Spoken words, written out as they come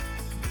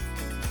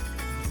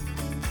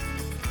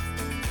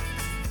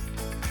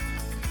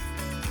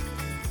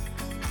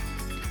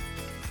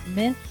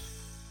myth,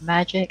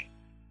 magic,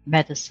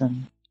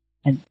 medicine,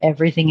 and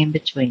everything in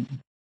between.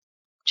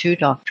 Two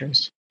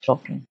doctors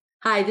talking.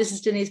 Hi, this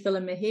is Denise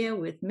Villamehia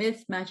with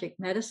Myth, Magic,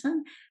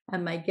 Medicine,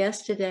 and my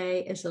guest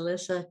today is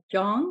Alyssa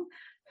Jong,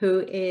 who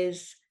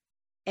is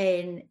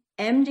an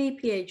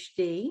MD,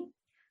 PhD,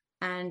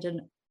 and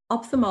an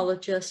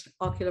ophthalmologist,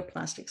 ocular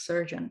plastic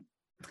surgeon.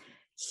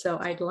 So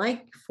I'd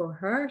like for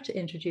her to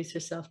introduce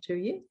herself to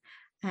you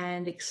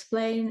and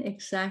explain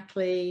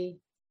exactly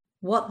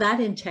what that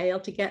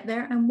entailed to get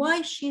there and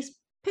why she's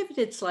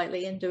pivoted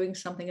slightly and doing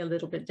something a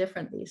little bit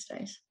different these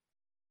days.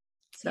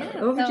 So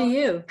Yeah, over to so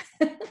you.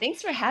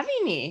 thanks for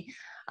having me.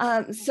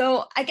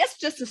 So I guess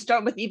just to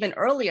start with even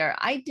earlier,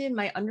 I did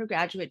my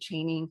undergraduate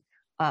training.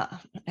 I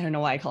don't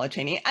know why I call it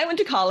training. I went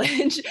to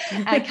college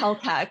at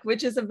Caltech,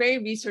 which is a very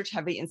research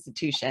heavy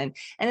institution.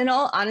 And in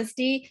all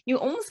honesty, you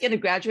almost get a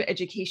graduate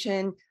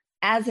education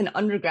as an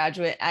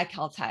undergraduate at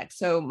Caltech.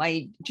 So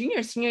my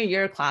junior, senior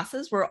year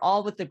classes were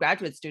all with the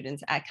graduate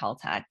students at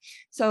Caltech.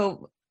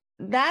 So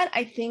that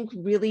I think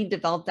really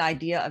developed the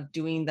idea of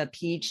doing the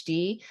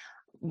PhD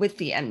with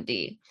the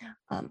MD.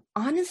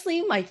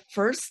 Honestly, my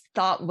first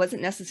thought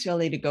wasn't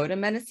necessarily to go to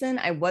medicine.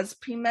 I was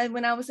pre-med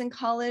when I was in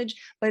college,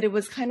 but it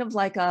was kind of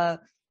like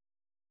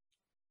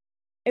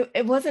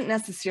it wasn't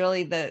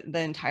necessarily the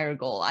entire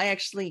goal. I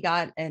actually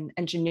got an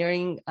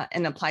engineering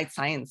and applied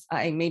science.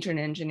 I majored in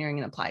engineering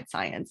and applied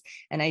science,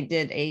 and I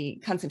did a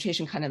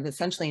concentration kind of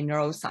essentially in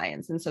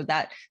neuroscience. And so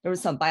that there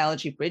was some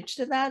biology bridge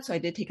to that. So I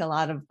did take a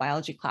lot of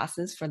biology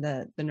classes for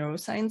the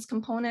neuroscience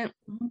component.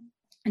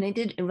 And I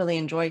did really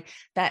enjoy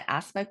that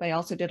aspect, but I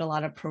also did a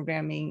lot of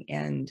programming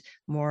and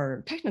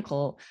more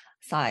technical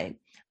side.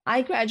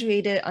 I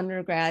graduated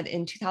undergrad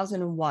in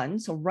 2001,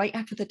 so right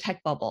after the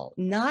tech bubble.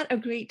 Not a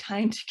great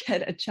time to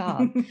get a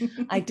job.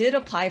 I did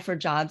apply for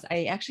jobs.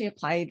 I actually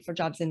applied for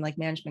jobs in like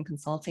management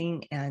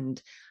consulting and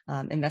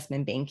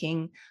investment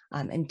banking,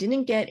 and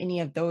didn't get any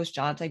of those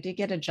jobs. I did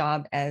get a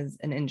job as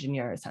an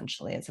engineer,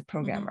 essentially, as a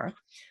programmer.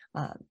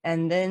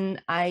 And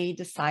then I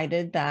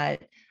decided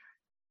that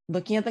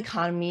looking at the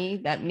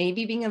economy, that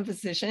maybe being a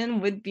physician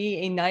would be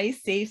a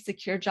nice, safe,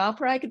 secure job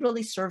where I could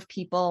really serve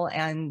people.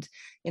 And,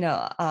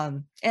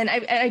 and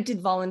I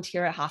did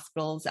volunteer at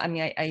hospitals. I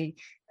mean, I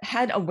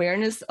had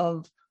awareness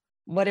of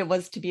what it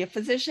was to be a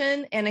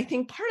physician. And I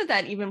think part of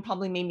that even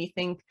probably made me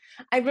think,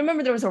 I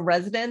remember there was a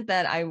resident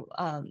that I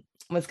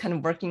was kind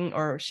of working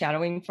or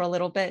shadowing for a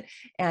little bit.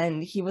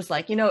 And he was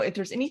like, if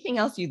there's anything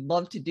else you'd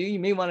love to do, you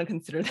may want to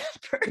consider that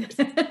first.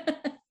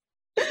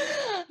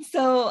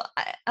 So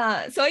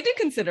I did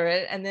consider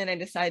it, and then I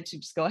decided to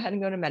just go ahead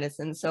and go to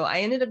medicine. So I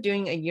ended up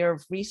doing a year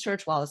of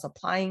research while I was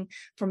applying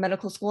for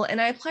medical school,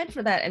 and I applied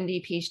for that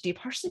MD PhD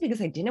partially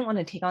because I didn't want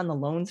to take on the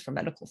loans for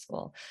medical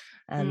school.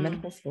 And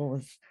medical school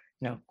was,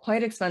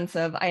 quite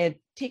expensive. I had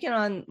taken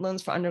on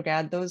loans for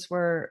undergrad; those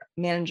were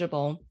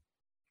manageable.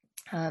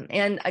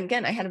 And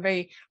again, I had a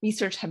very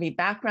research heavy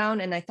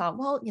background, and I thought,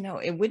 well,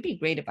 it would be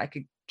great if I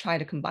could try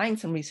to combine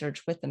some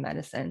research with the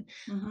medicine.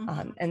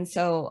 And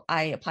so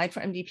I applied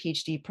for MD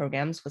PhD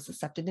programs, was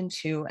accepted in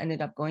 2,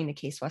 ended up going to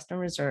Case Western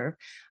Reserve,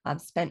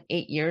 spent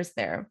 8 years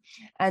there.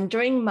 And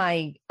during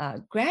my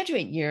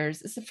graduate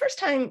years, it's the first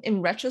time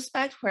in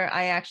retrospect where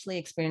I actually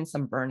experienced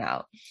some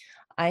burnout.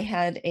 I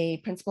had a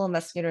principal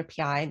investigator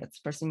PI, that's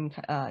the person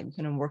you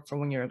can work for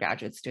when you're a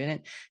graduate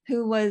student,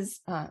 who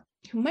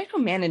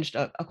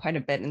micromanaged quite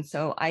a bit. And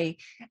so I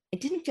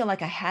didn't feel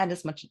like I had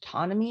as much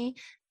autonomy.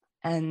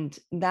 And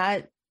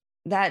that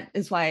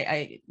is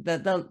why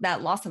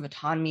that loss of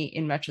autonomy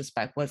in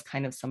retrospect was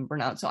kind of some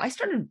burnout. So I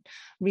started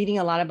reading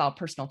a lot about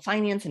personal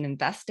finance and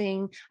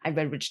investing. I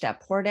read Rich Dad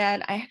Poor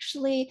Dad. I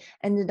actually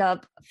ended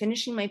up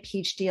finishing my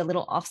PhD a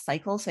little off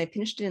cycle. So I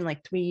finished it in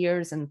like 3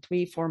 years and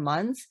 4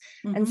 months.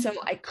 And so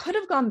I could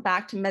have gone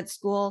back to med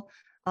school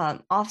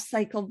off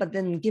cycle, but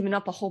then given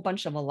up a whole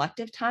bunch of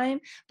elective time.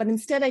 But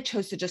instead, I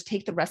chose to just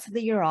take the rest of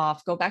the year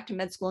off, go back to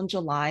med school in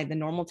July, the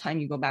normal time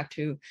you go back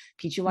to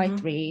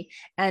PGY3.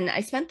 And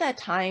I spent that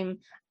time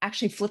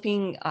actually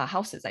flipping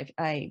houses.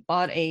 I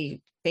bought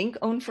a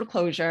bank-owned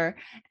foreclosure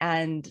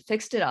and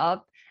fixed it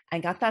up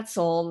and got that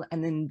sold,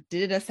 and then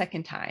did it a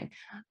second time.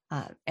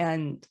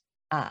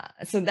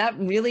 So that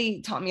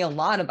really taught me a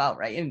lot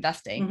about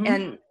investing.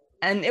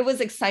 And it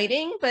was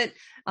exciting, but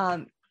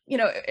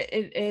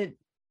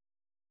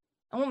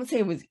I won't say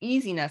it was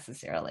easy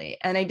necessarily.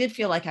 And I did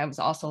feel like I was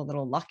also a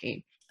little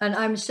lucky. And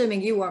I'm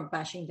assuming you weren't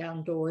bashing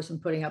down doors and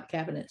putting up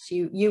cabinets.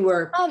 You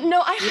were. No,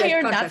 I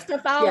hired that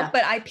stuff out,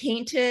 but I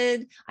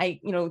painted. I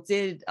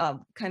did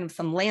kind of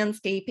some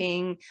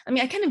landscaping. I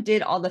mean, I kind of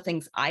did all the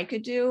things I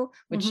could do,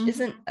 which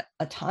isn't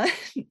a ton.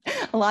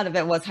 A lot of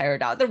it was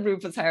hired out. The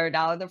roof was hired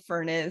out, the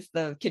furnace,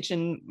 the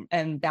kitchen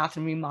and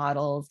bathroom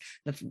remodels,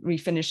 the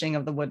refinishing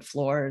of the wood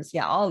floors.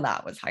 Yeah, all of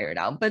that was hired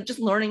out. But just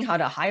learning how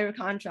to hire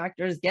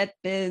contractors, get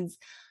bids,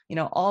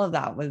 all of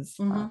that was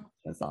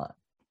a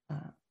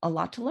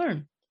lot to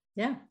learn.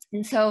 Yeah.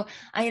 And so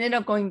I ended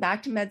up going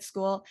back to med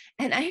school.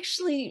 And I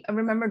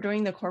remember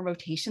during the core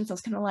rotations, I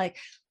was kind of like,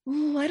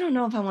 oh, I don't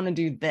know if I want to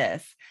do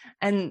this.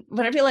 And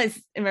what I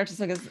realized in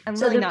retrospect is I'm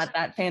really not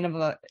that fan of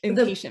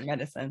inpatient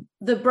medicine.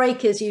 The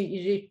break is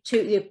you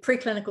do your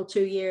preclinical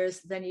 2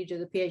 years, then you do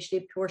the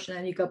PhD portion,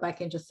 and you go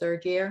back into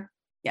third year.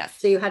 Yes.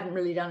 So you hadn't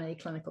really done any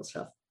clinical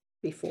stuff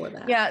before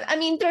that. Yeah, I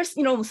mean, there's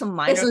some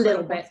minor it's a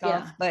little clinical bit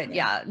stuff, yeah. But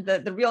yeah,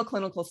 the real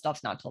clinical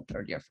stuff's not till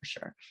third year for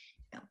sure.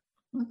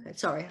 Okay,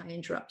 sorry, I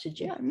interrupted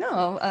you. Yeah,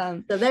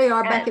 no. So there you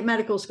are back at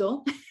medical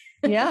school.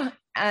 Yeah,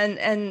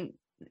 and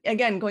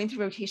again, going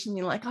through rotation,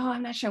 you're like, oh,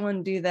 I'm not sure I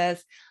want to do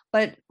this.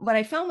 But what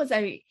I found was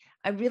I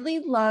really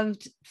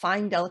loved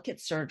fine, delicate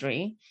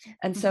surgery,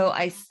 and so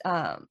I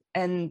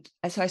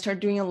started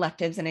doing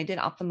electives, and I did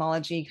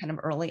ophthalmology kind of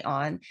early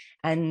on,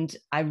 and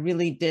I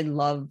really did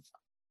love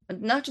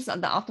not just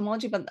the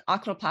ophthalmology, but the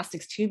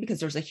oculoplastics too, because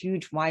there's a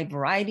huge wide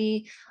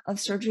variety of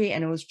surgery,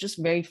 and it was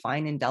just very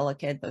fine and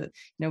delicate.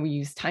 We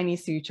use tiny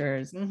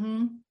sutures.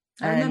 Mm-hmm.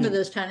 I remember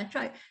those tiny.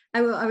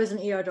 I was an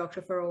ER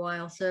doctor for a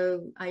while,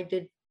 so I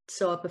did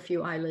sew up a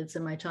few eyelids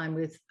in my time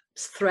with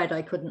thread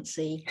I couldn't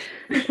see.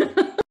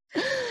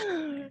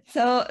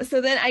 So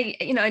then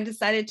I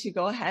decided to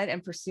go ahead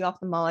and pursue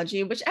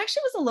ophthalmology, which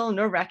actually was a little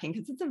nerve-wracking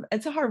because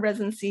it's a hard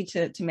residency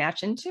to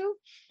match into.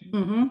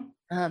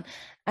 Mm-hmm.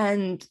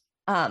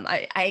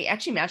 I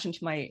actually matched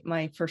into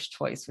my first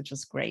choice, which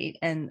was great.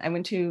 And I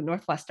went to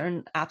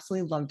Northwestern,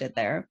 absolutely loved it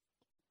there.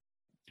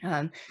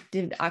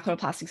 Did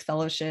oculoplastics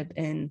fellowship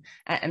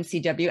at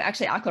MCW.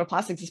 Actually,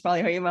 oculoplastics is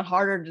probably even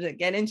harder to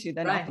get into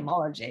than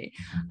ophthalmology.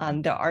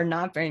 There are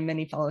not very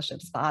many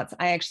fellowship spots.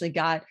 I actually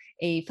got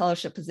a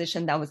fellowship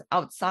position that was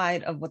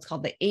outside of what's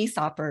called the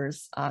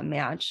ASOPers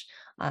match.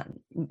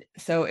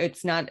 So it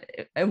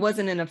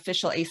wasn't an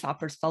official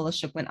ASOPers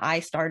fellowship when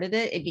I started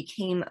it. It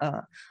became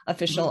a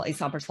official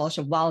ASOPers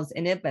fellowship while I was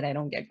in it, but I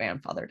don't get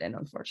grandfathered in,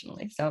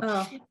 unfortunately.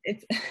 So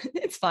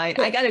it's fine.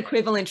 I got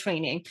equivalent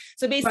training.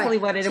 So basically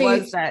what it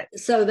was that.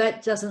 So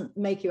that doesn't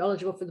make you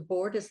eligible for the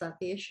board? Is that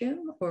the issue?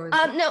 Or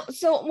no.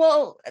 So,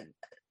 well,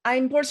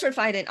 I'm board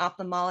certified in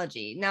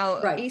ophthalmology.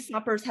 Now,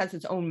 ASOPers has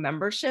its own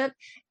membership,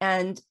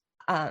 and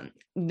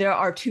there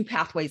are two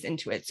pathways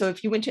into it. So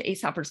if you went to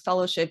ASOPers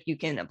fellowship, you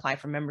can apply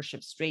for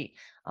membership straight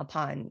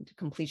upon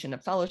completion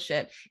of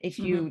fellowship. If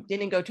you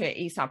didn't go to an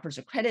ASOPers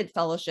accredited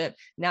fellowship,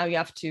 now you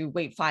have to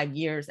wait 5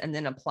 years and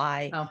then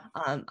apply.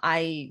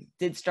 I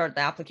did start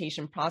the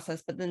application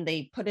process, but then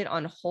they put it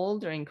on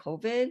hold during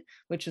COVID,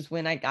 which is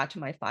when I got to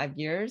my 5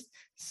 years.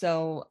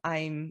 So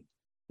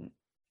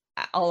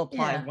I'll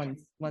apply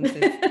once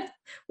it's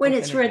when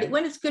it's ready,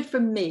 when it's good for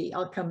me,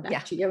 I'll come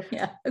back to you.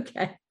 Yeah.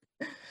 Okay.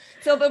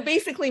 So, but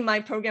basically my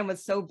program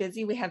was so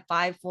busy. We had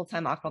 5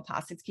 full-time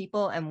oculoplastics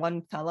people and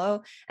 1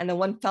 fellow, and the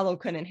 1 fellow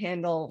couldn't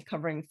handle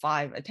covering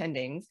 5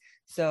 attendings.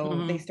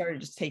 So they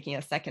started just taking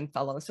a second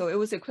fellow. So it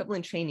was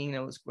equivalent training, and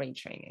it was great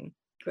training.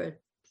 Good.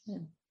 Yeah.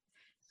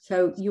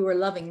 So you were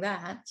loving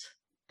that,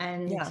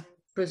 and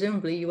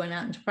presumably you went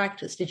out into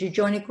practice. Did you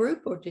join a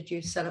group, or did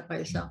you set up by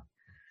yourself?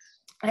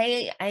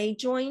 I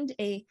joined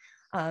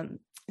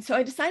so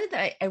I decided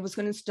that I was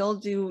going to still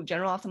do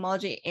general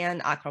ophthalmology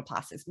and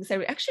oculoplastics because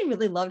I actually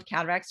really loved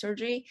cataract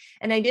surgery.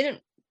 And I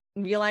didn't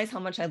realize how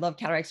much I loved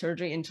cataract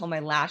surgery until my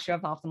last year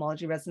of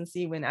ophthalmology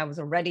residency, when I was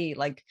already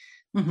like,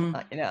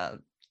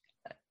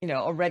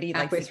 already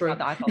like through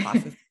the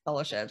oculoplastics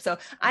fellowship. So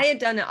I had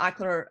done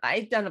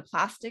a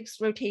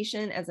plastics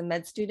rotation as a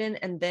med student.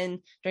 And then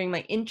during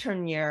my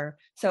intern year,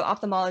 so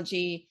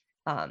ophthalmology,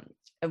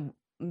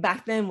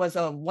 back then was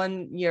a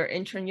 1-year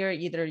intern year.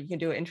 Either you can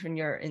do an intern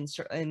year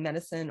in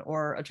medicine,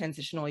 or a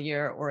transitional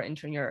year, or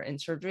intern year in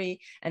surgery,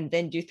 and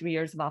then do 3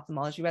 years of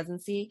ophthalmology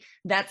residency.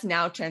 That's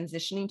now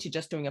transitioning to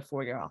just doing a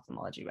 4-year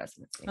ophthalmology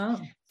residency.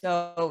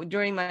 So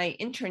during my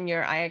intern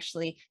year, I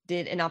actually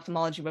did an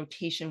ophthalmology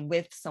rotation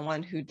with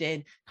someone who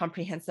did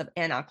comprehensive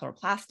and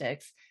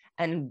oculoplastics.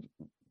 And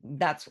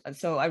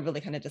so I really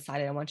kind of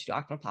decided I wanted to do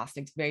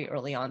oculoplastics very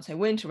early on. So I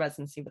went into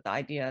residency with the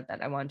idea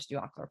that I wanted to do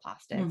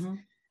oculoplastics.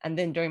 And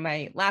then during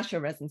my last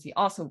year residency,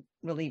 also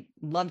really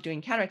loved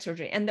doing cataract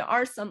surgery. And there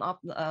are some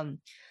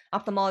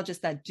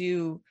ophthalmologists that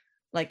do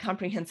like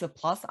comprehensive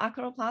plus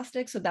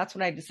oculoplastics. So that's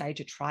what I decided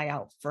to try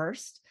out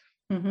first.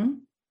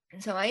 And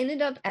so I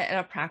ended up at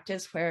a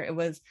practice where it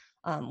was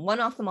 1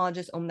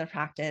 ophthalmologist owned their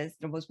practice.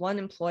 There was 1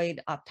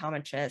 employed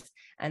optometrist.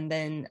 And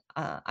then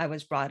I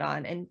was brought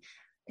on. And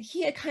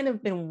he had kind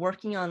of been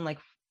working on like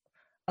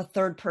a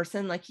third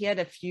person. Like he had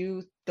a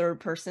few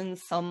third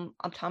persons, some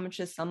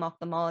optometrists, some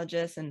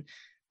ophthalmologists, and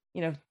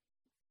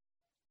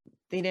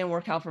they didn't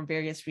work out for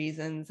various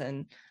reasons.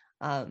 And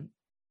I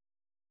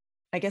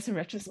guess in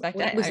retrospect,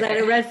 was that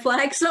a red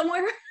flag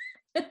somewhere?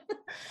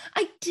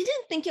 I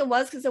didn't think it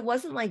was, because it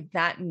wasn't like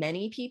that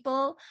many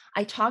people.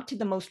 I talked to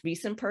the most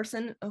recent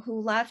person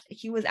who left.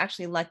 He was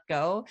actually let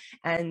go.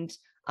 And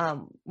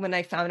when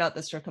I found out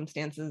the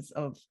circumstances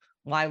of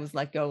why I was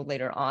let go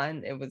later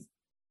on, it was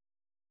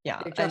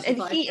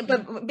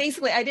but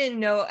basically I didn't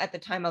know at the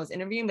time I was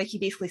interviewing, but he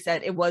basically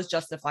said it was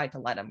justified to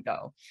let him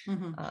go.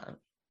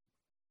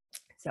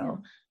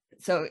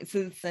 So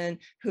Susan,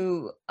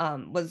 who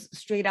was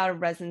straight out of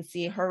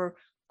residency, her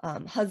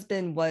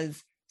husband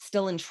was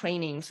still in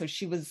training. So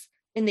she was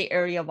in the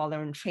area while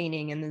they're in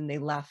training, and then they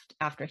left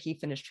after he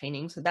finished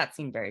training. So that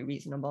seemed very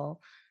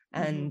reasonable.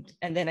 And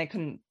then I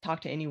couldn't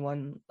talk to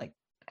anyone. Like,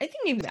 I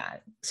think maybe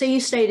that. So you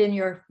stayed in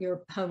your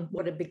home,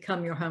 what had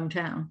become your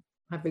hometown,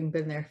 having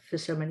been there for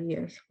so many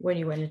years when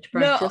you went into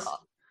practice? No.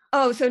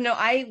 Oh, so no,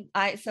 I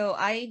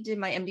did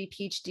my MD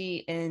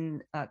PhD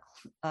in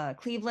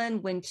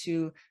Cleveland, went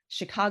to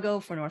Chicago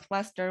for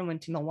Northwestern,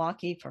 went to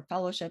Milwaukee for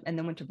fellowship, and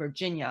then went to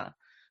Virginia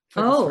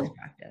for the first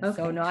practice. Okay.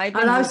 So no, I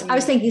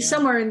was thinking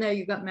somewhere in there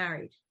you got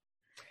married.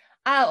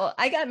 Oh,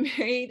 I got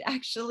married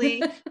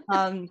actually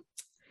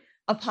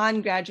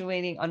upon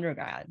graduating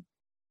undergrad.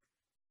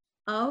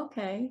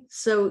 Okay,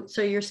 so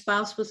your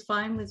spouse was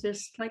fine with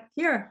just like,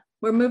 here,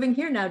 we're moving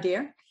here now,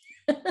 dear.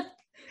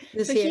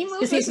 So he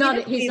moved he's not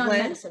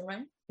medicine,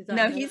 right?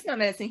 He's not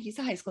medicine. He's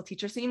a high school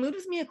teacher. So he moved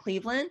with me to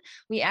Cleveland.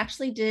 We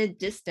actually did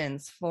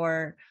distance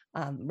for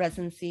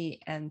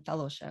residency and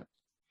fellowship.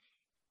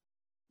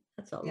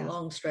 That's a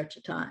long stretch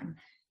of time.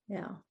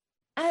 Yeah.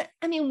 I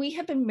mean, we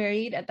had been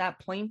married at that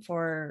point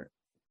for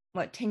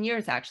 10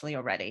 years actually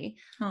already.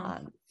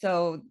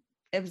 So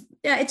it was,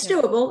 it's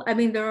doable. I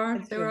mean, there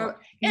are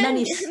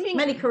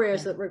many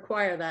careers that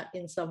require that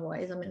in some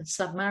ways. I mean,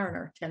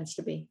 Submariner tends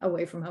to be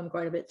away from home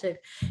quite a bit too.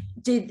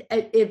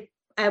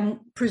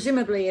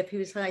 Presumably if he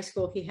was high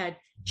school, he had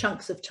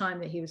chunks of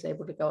time that he was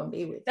able to go and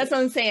be with. That's what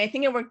I'm saying. I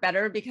think it worked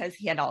better because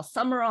he had all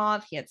summer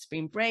off, he had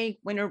spring break,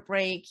 winter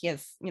break, he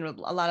has,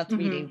 a lot of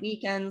 3-day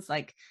weekends,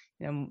 like,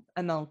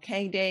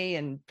 MLK Day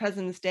and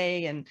President's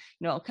Day and,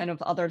 kind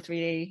of other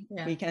 3-day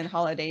weekend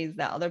holidays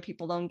that other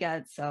people don't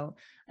get. So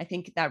I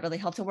think that really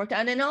helped. It work out.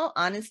 And in all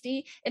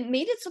honesty, it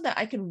made it so that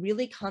I could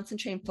really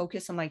concentrate and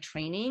focus on my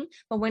training.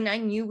 But when I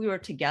knew we were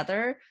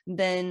together,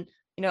 then,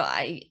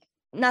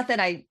 not that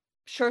I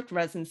shirked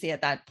residency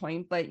at that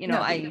point, but, you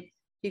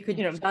could,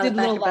 did a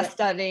little less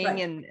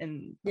studying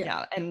and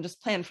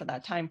just plan for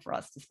that time for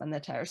us to spend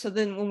that time. So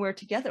then when we were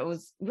together, it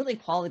was really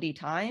quality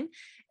time.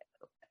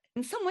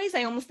 In some ways,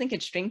 I almost think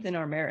it strengthened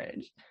our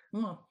marriage.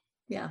 Oh,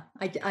 yeah.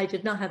 I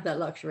did not have that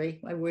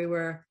luxury. I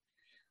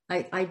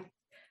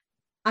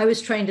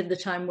was trained at the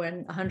time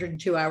when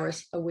 102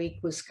 hours a week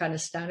was kind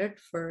of standard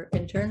for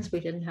interns.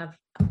 We didn't have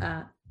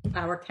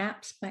hour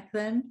caps back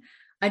then.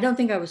 I don't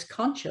think I was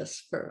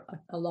conscious for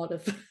a lot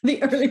of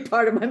the early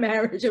part of my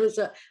marriage. I was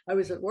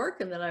at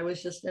work and then I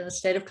was just in a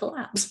state of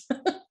collapse.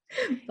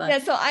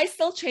 So I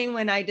still trained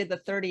when I did the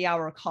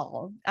 30-hour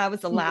call. I was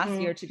the last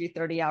year to do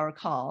 30-hour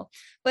call.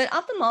 But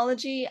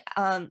ophthalmology,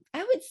 I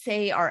would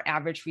say our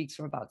average weeks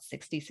were about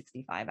 60,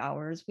 65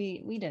 hours.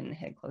 We didn't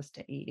hit close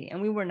to 80,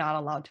 and we were not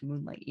allowed to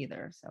moonlight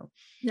either. So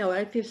no,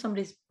 if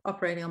somebody's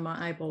operating on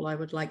my eyeball, I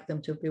would like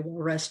them to be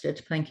well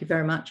rested. Thank you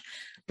very much.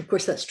 Of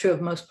course, that's true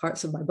of most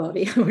parts of my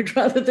body. I would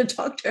rather the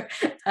doctor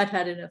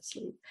had enough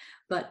sleep.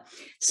 But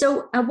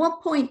so at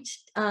what point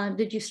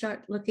did you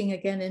start looking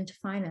again into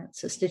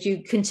finances? Did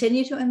you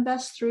continue to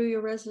invest through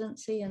your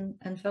residency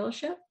and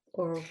fellowship?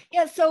 Or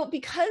so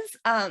because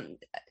I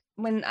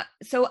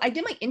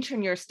did my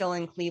intern year still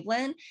in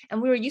Cleveland,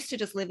 and we were used to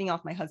just living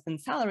off my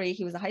husband's salary.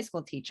 He was a high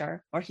school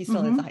teacher, or he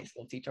still is a high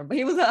school teacher, but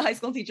he was a high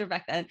school teacher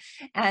back then.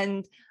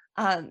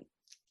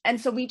 And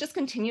so we just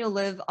continue to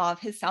live off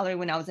his salary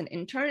when I was an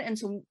intern. And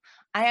so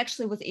I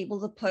actually was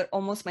able to put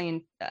almost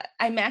I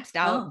maxed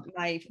out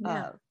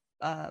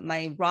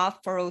my Roth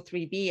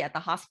 403B at the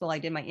hospital I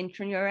did my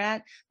intern year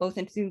at, both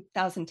in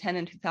 2010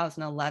 and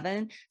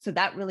 2011. So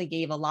that really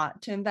gave a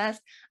lot to invest.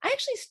 I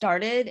actually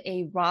started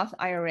a Roth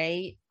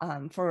IRA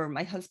for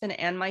my husband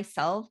and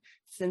myself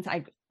since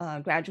I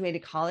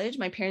graduated college.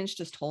 My parents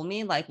just told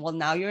me, like, well,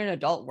 now you're an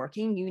adult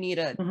working, you need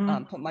to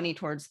put money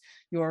towards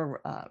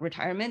your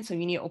retirement. So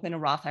you need to open a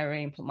Roth IRA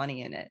and put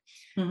money in it.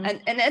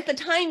 And at the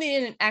time, they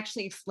didn't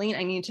actually explain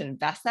I needed to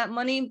invest that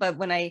money. But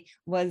when I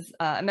was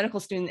a medical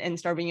student and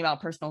started reading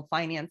about personal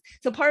finance,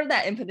 so part of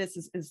that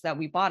impetus is that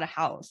we bought a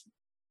house.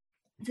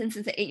 Since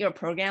it's an 8-year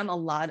program, a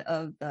lot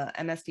of the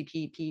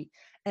MSTP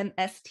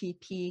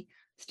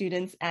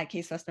students at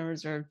Case Western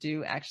Reserve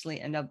do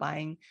actually end up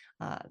buying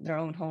their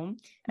own home.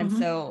 And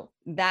so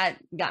that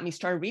got me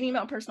started reading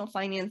about personal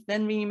finance,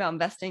 then reading about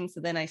investing. So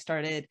then I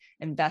started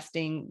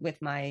investing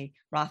with my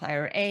Roth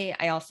IRA.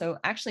 I also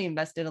actually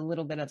invested a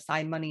little bit of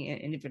side money in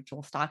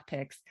individual stock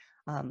picks.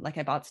 Like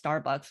I bought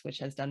Starbucks, which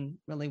has done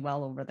really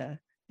well over the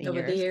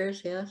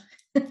years.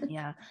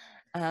 Yeah.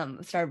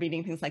 Started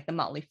reading things like The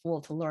Motley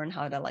Fool to learn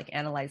how to like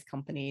analyze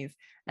companies.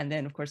 And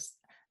then of course,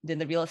 did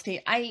the real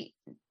estate. I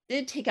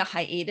did take a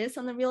hiatus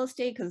on the real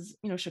estate because,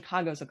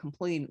 Chicago is a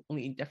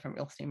completely different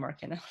real estate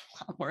market, and a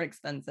lot more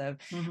expensive.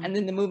 And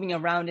then the moving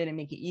around it and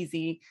make it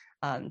easy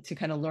to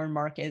kind of learn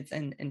markets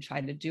and try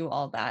to do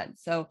all that.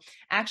 So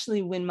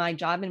actually, when my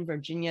job in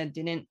Virginia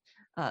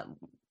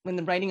when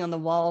the writing on the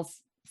walls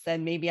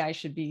said maybe I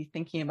should be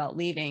thinking about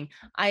leaving,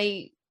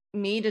 I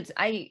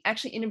I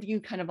actually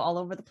interviewed kind of all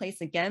over the place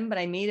again, but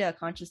I made a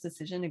conscious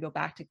decision to go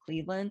back to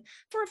Cleveland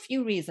for a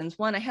few reasons.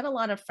 One, I had a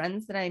lot of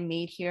friends that I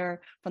made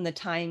here from the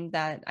time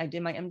that I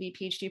did my MD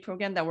PhD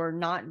program that were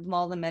not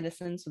involved in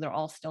medicine. So they're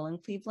all still in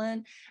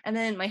Cleveland. And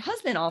then my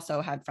husband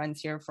also had friends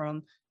here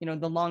from,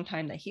 the long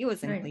time that he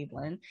was in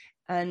Cleveland.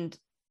 And,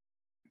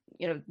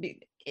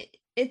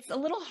 it's a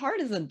little hard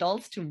as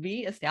adults to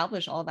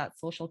reestablish all that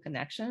social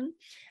connection.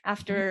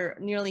 After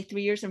nearly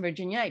 3 years in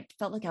Virginia, I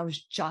felt like I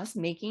was just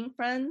making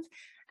friends.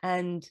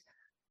 And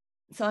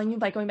so I knew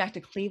by going back to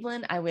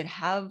Cleveland, I would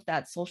have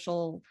that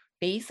social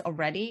base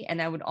already.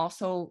 And I would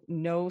also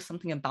know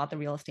something about the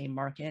real estate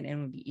market, and it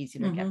would be easy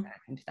to get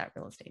back into that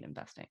real estate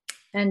investing.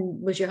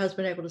 And was your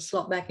husband able to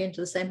slot back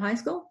into the same high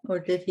school, or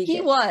did he?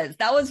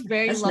 That was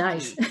very lucky.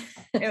 Nice.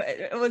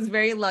 it was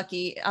very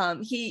lucky.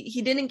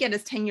 He didn't get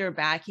his tenure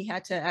back.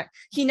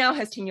 He now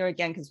has tenure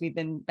again because we've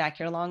been back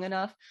here long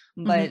enough,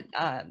 but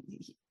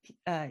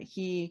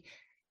he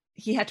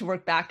had to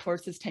work back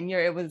towards his tenure.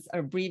 It was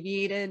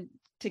abbreviated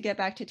to get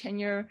back to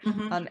tenure.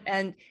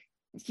 And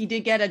he did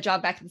get a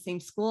job back at the same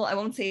school. I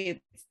won't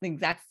say it's the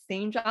exact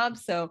same job.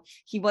 So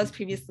he was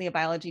previously a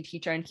biology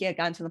teacher, and he had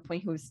gotten to the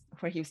point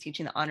where he was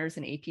teaching the honors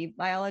in AP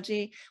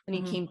biology. When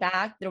he came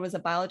back, there was a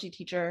biology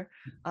teacher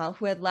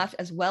who had left,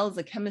 as well as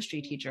a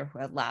chemistry teacher who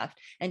had left.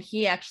 And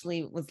he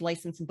actually was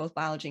licensed in both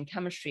biology and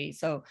chemistry.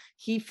 So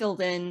he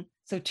filled in.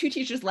 So 2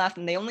 teachers left,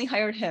 and they only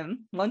hired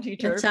him, 1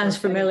 teacher. That sounds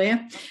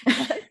familiar.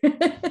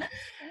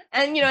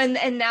 And,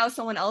 and now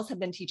someone else had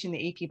been teaching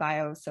the AP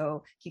bio.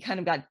 So he kind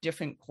of got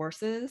different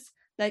courses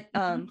that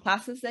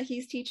classes that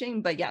he's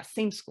teaching, but yeah,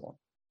 same school.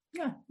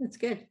 Yeah, that's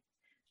good.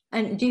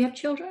 And do you have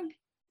children?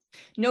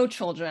 No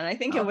children. I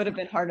think it would have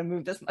been hard to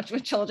move this much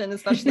with children,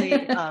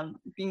 especially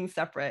being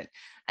separate.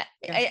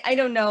 I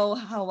don't know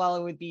how well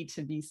it would be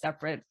to be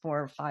separate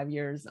for 5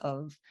 years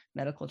of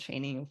medical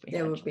training. If we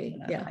there would be,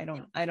 yeah.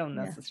 I don't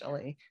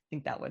necessarily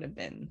think that would have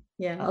been.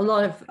 Yeah, a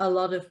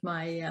lot of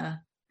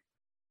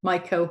my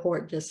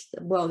cohort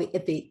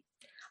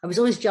I was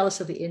always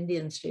jealous of the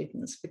Indian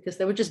students because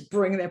they would just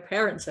bring their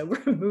parents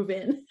over and move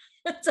in.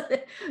 So,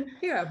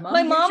 here, Mom,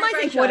 my mom, I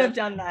think, would have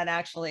done that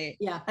actually.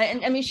 Yeah.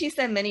 And I mean, she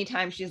said many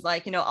times, she's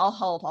like, I'll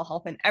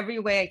help in every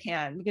way I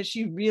can, because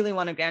she really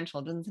wanted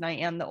grandchildren. And I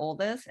am the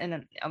oldest,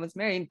 and I was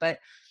married, but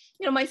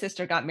my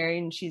sister got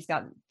married and she's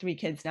got 3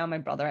 kids now. My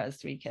brother has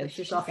 3 kids.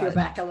 So she's off your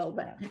back a little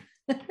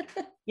bit.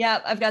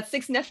 Yeah. I've got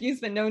 6 nephews,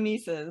 but no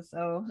nieces.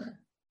 So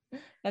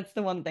that's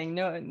the one thing.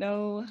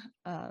 No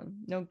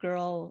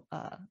girl.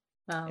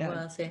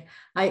 Well, see,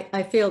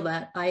 I feel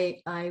that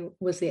I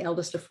was the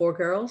eldest of 4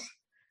 girls,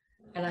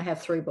 and I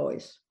have 3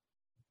 boys.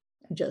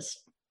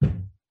 Just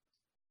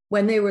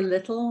when they were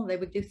little, they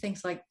would do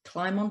things like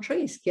climb on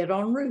trees, get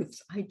on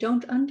roofs. I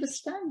don't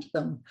understand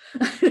them.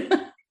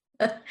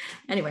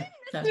 Anyway,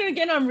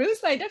 get on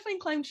roofs, but I definitely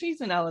climbed trees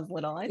when I was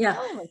little. I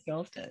know my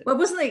girls did. Well,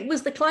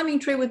 was the climbing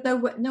tree with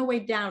no way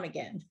down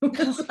again? It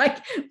was like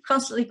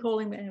constantly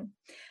calling them.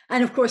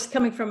 And of course,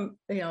 coming from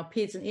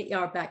peds and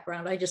ER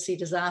background, I just see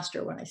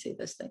disaster when I see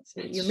this thing.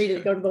 So you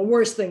immediately go to the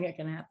worst thing that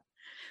can happen.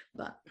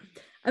 But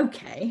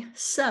okay,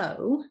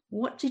 so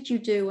what did you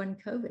do when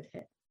COVID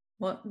hit?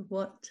 What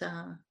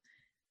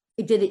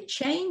did it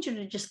change, or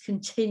did it just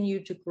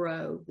continue to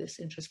grow, this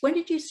interest? When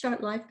did you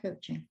start life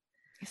coaching?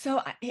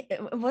 So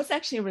it was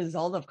actually a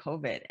result of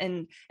COVID.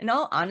 And in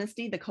all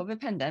honesty, the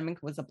COVID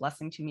pandemic was a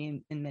blessing to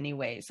me in many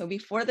ways. So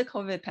before the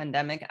COVID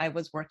pandemic, I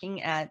was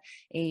working at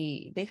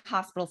a big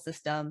hospital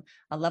system,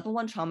 a level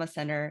 1 trauma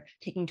center,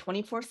 taking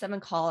 24/7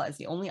 call as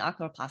the only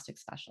oculoplastic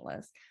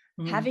specialist,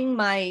 having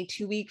my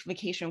 2-week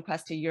vacation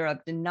request to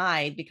Europe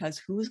denied because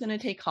who's going to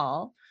take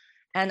call?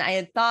 And I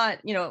had thought,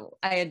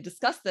 I had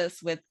discussed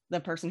this with the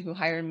person who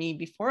hired me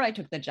before I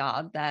took the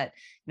job, that,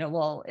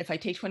 well, if I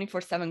take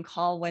 24/7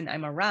 call when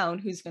I'm around,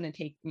 who's going to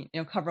take,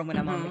 cover when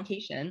I'm on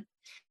vacation?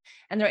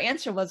 And their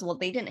answer was, well,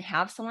 they didn't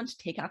have someone to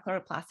take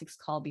oculoplastics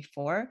call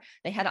before.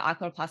 They had an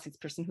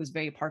oculoplastics person who's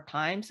very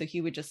part-time. So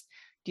he would just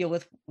deal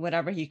with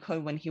whatever he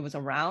could when he was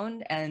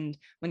around. And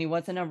when he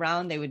wasn't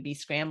around, they would be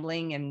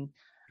scrambling.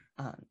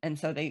 And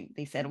so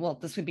they said, well,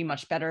 this would be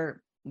much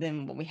better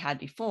than what we had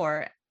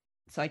before.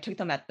 So I took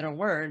them at their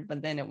word,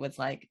 but then it was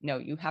like, no,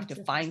 you have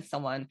to find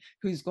someone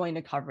who's going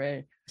to cover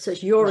it. So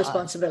it's your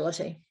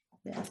responsibility.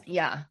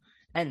 Yeah.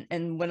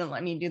 And wouldn't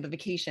let me do the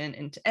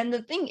vacation. And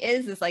the thing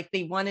is like,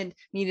 they wanted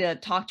me to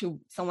talk to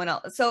someone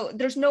else. So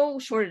there's no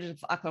shortage of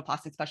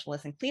oculoplastic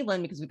specialists in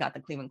Cleveland, because we've got the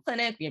Cleveland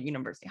Clinic, we have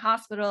university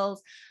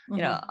hospitals,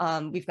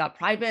 we've got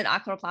private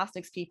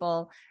oculoplastics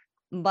people.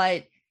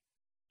 But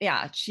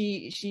yeah,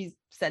 she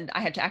said I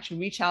had to actually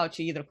reach out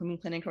to either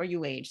Cleveland Clinic or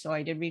UH. So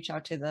I did reach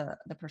out to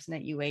the person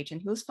at UH, and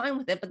he was fine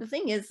with it. But the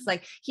thing is,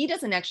 like, he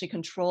doesn't actually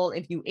control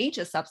if UH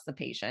accepts the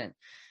patient,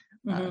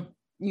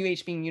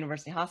 UH being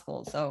University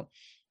Hospital. So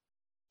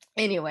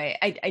anyway,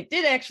 I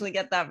did actually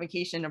get that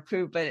vacation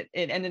approved, but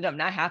it ended up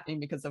not happening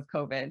because of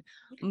COVID.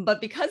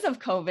 But because of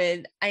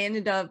COVID, I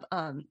ended up,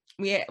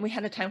 we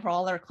had a time where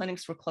all our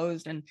clinics were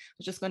closed, and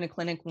was just going to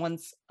clinic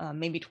once,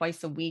 maybe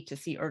twice a week to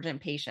see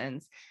urgent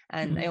patients.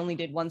 And I only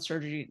did one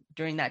surgery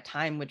during that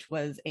time, which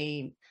was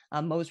a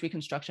Mohs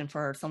reconstruction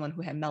for someone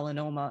who had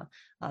melanoma.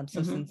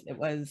 So since it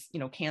was,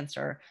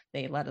 cancer,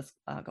 they let us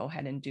go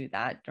ahead and do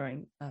that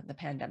during the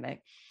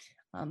pandemic.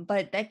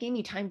 But that gave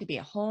me time to be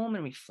at home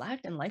and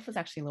reflect, and life was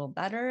actually a little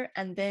better.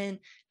 And then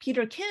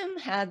Peter Kim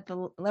had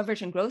the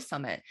Leverage and Growth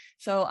Summit.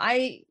 So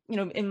I,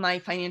 in my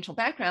financial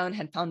background,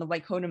 had found the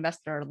White Coat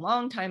Investor a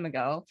long time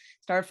ago,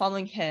 started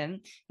following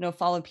him,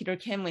 followed Peter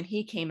Kim when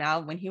he came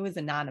out, when he was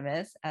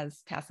anonymous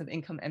as Passive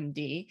Income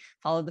MD,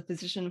 followed the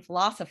physician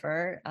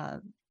philosopher,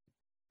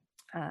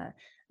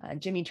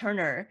 Jimmy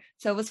Turner.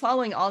 So I was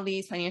following all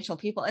these financial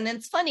people. And then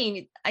it's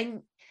funny,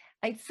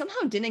 I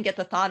somehow didn't get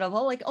the thought of,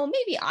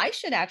 maybe I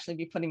should actually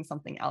be putting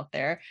something out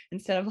there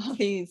instead of all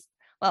these,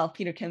 well,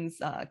 Peter Kim's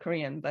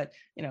Korean, but,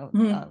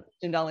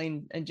 Jim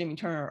Daly and Jimmy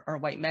Turner are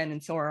white men.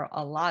 And so are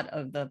a lot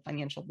of the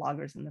financial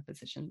bloggers in the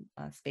physician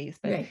space.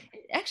 But it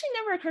actually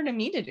never occurred to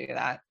me to do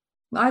that.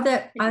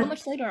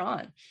 Much later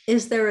on.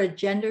 Is there a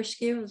gender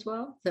skew as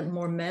well? Is it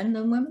more men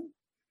than women?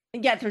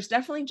 Yeah, there's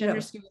definitely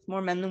gender skew with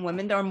more men than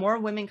women. There are more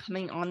women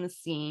coming on the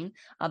scene.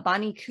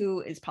 Bonnie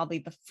Koo is probably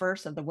the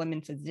first of the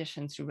women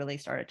physicians who really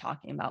started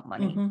talking about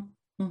money.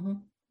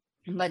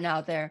 But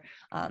now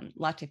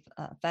Latif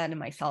Fed and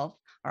myself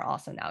are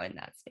also now in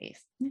that space.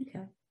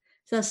 Okay.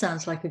 So that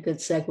sounds like a good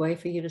segue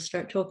for you to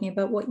start talking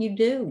about what you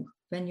do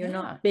when you're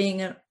not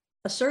being a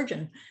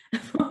surgeon.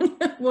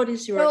 What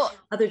is your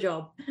other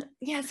job?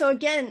 Yeah. So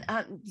again,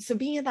 so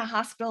being at the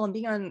hospital and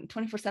being on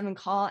 24/7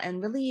 call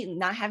and really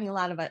not having a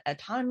lot of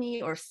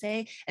autonomy or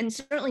say, and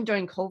certainly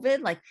during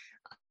COVID,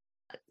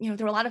 there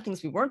were a lot of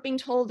things we weren't being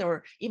told,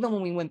 or even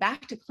when we went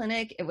back to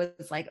clinic, it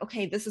was like,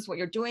 okay, this is what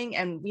you're doing.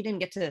 And I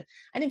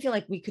didn't feel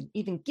like we could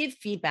even give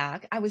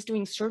feedback. I was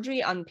doing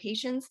surgery on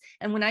patients.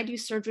 And when I do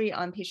surgery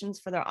on patients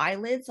for their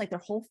eyelids, their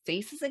whole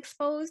face is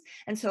exposed.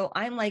 And so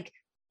I'm like,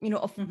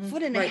 a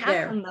foot and a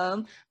half from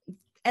them.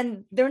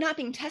 And they're not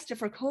being tested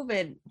for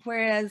COVID.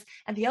 Whereas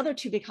at the other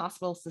two big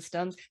hospital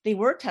systems, they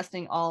were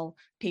testing all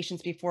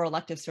patients before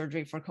elective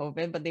surgery for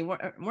COVID, but they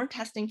weren't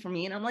testing for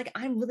me. And I'm like,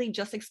 I'm really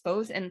just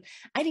exposed. And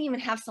I didn't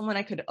even have someone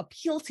I could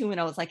appeal to. And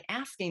I was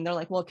asking, they're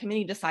like, well,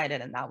 committee decided,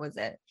 and that was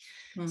it.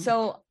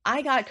 So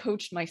I got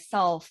coached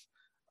myself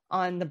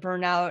on the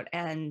burnout,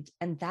 and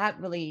that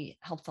really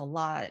helped a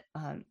lot.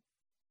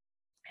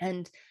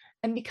 And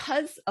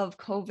because of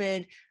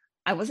COVID,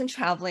 I wasn't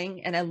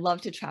traveling, and I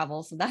love to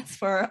travel. So that's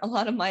where a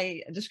lot of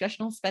my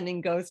discretional spending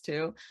goes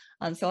to.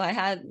 So I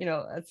had,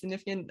 a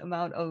significant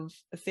amount of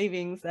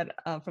savings that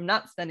from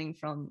not spending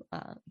from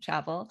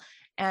travel.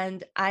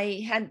 And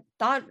I had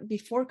thought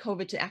before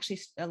COVID to actually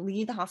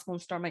leave the hospital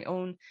and start my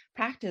own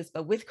practice.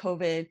 But with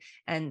COVID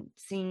and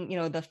seeing,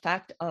 the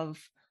effect of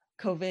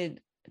COVID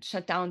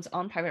shutdowns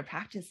on private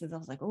practices, I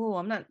was like, oh,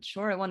 I'm not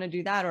sure I want to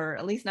do that, or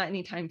at least not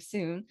anytime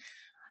soon.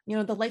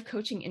 The life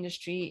coaching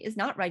industry is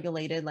not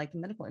regulated like the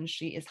medical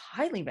industry is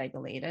highly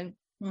regulated.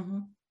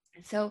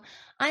 So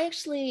I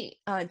actually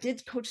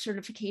did coach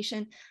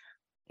certification,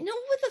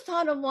 with the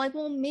thought of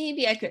well,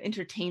 maybe I could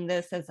entertain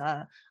this as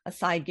a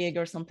side gig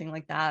or something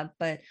like that.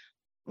 But,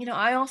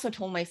 I also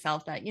told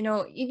myself that,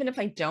 even if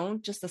I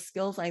don't, just the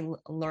skills I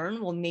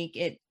learn will make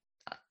it,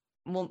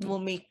 will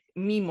make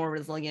me more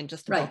resilient,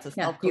 just to right. to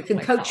self you can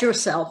coach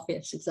yourself.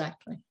 Yes,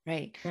 exactly.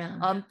 Right.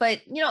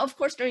 But of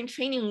course, during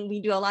training, we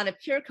do a lot of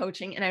peer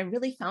coaching, and I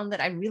really found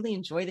that I really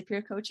enjoy the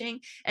peer coaching.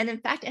 And in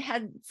fact, it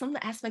had some of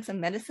the aspects of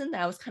medicine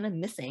that I was kind of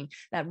missing,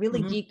 that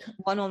really deep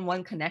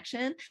one-on-one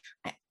connection.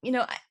 I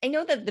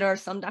know that there are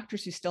some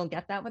doctors who still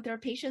get that with their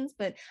patients,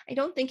 but I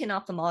don't think in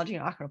ophthalmology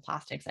or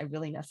oculoplastics, I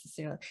really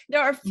necessarily,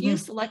 there are a few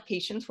select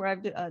patients where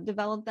I've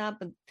developed that,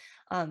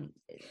 but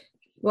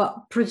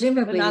well,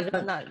 presumably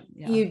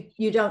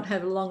you don't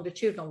have a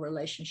longitudinal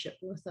relationship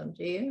with them,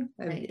 do you?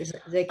 Right.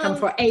 They come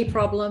for a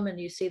problem and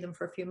you see them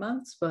for a few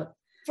months, but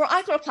for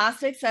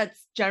oculoplastics,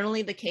 that's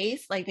generally the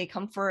case. They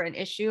come for an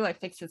issue, I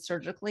fix it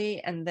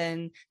surgically, and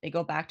then they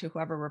go back to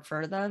whoever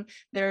referred them.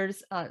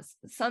 There's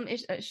some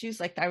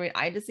issues like thyroid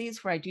eye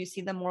disease where I do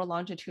see them more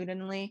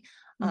longitudinally.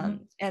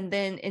 And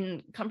then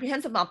in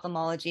comprehensive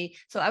ophthalmology,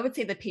 so I would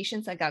say the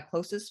patients I got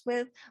closest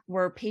with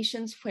were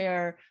patients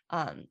where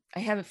I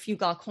have a few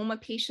glaucoma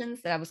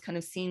patients that I was kind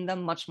of seeing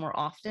them much more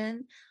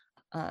often.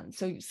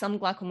 So some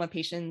glaucoma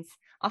patients,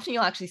 often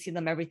you'll actually see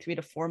them every 3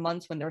 to 4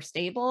 months when they're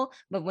stable,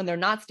 but when they're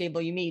not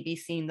stable, you may be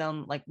seeing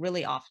them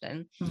really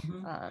often.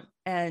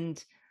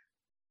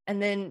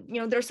 And then,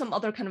 there's some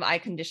other kind of eye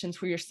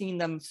conditions where you're seeing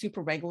them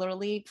super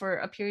regularly for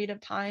a period of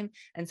time.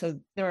 And so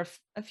there are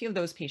a few of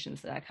those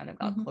patients that I kind of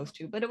got close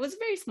to, but it was a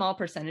very small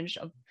percentage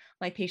of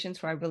my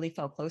patients where I really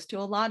felt close to.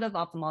 A lot of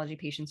ophthalmology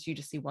patients you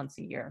just see once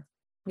a year.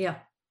 Yeah.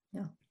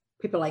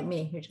 People like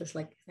me who just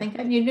think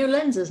I need new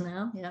lenses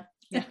now.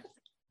 Yeah.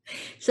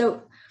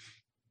 So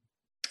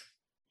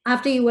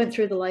After you went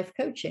through the life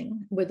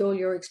coaching with all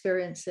your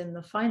experience in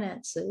the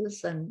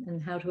finances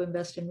and how to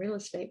invest in real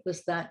estate,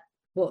 was that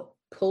what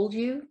pulled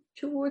you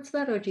towards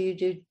that, or do you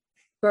do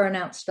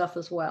burnout stuff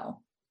as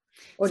well?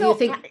 Or do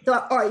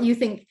you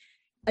think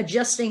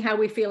adjusting how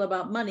we feel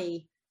about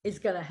money is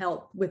going to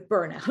help with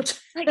burnout?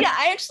 Yeah,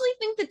 I actually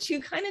think the two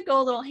kind of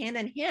go a little hand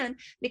in hand,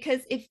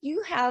 because if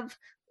you have,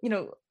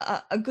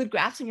 a good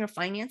grasp on your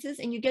finances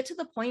and you get to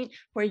the point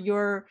where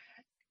you're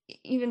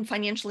even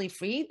financially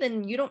free,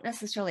 then you don't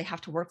necessarily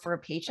have to work for a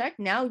paycheck.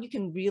 Now you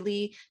can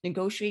really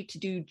negotiate to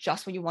do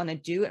just what you want to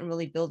do and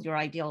really build your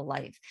ideal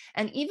life.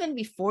 And even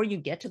before you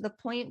get to the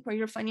point where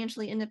you're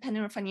financially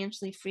independent or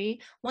financially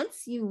free,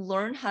 once you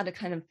learn how to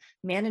kind of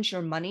manage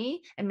your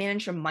money and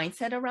manage your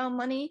mindset around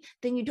money,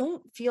 then you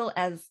don't feel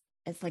as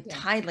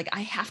tied, like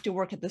I have to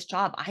work at this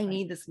job, I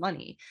need this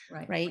money.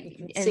 Right.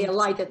 You can see a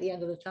light at the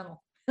end of the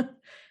tunnel.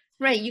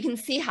 Right. You can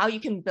see how you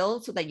can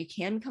build so that you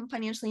can become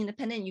financially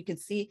independent. You can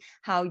see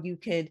how you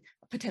could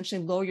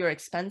potentially lower your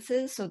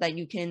expenses so that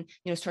you can,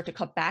 start to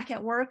cut back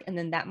at work. And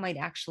then that might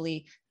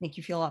actually make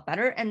you feel a lot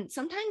better. And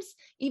sometimes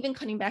even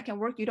cutting back at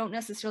work, you don't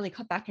necessarily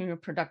cut back on your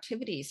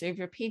productivity. So if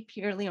you're paid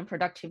purely on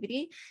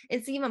productivity,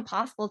 it's even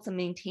possible to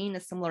maintain a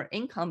similar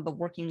income, but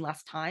working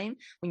less time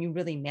when you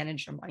really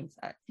manage your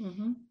mindset.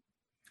 Mm-hmm.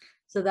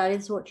 So that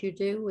is what you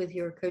do with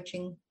your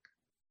coaching.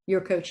 Your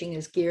coaching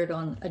is geared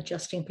on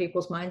adjusting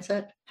people's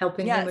mindset,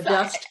 helping them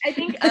adjust. I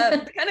think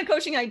the kind of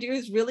coaching I do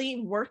is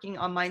really working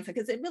on mindset,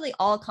 because it really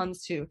all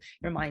comes to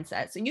your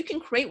mindset. So you can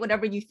create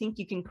whatever you think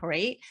you can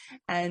create.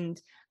 And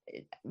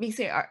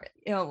basically,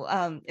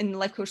 in the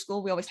Life Coach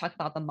School, we always talk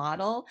about the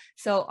model.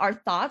 So our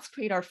thoughts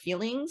create our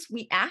feelings.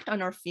 We act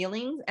on our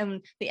feelings,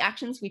 and the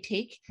actions we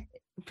take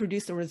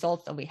produce the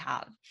results that we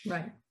have.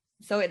 Right.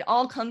 So it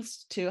all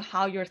comes to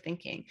how you're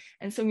thinking.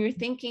 And so you're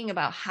thinking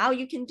about how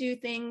you can do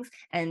things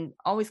and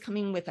always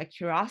coming with a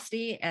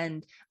curiosity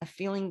and a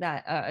feeling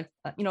that,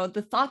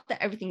 the thought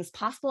that everything is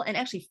possible, and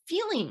actually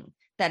feeling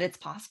that it's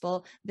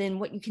possible, then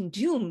what you can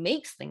do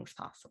makes things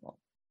possible.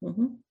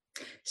 Mm-hmm.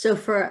 So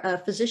for a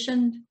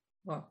physician,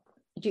 well,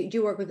 do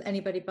you work with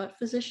anybody but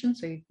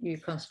physicians, or you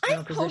concentrate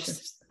on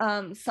physicians?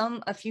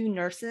 A few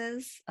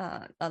nurses,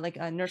 like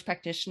nurse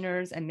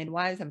practitioners and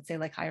midwives, I would say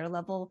like higher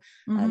level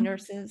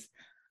nurses.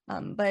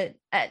 But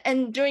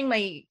during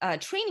my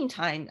training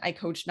time, I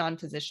coached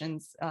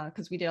non-physicians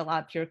because we did a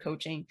lot of peer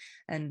coaching,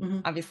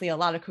 and obviously a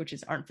lot of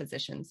coaches aren't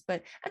physicians.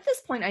 But at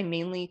this point, I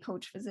mainly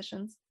coach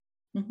physicians.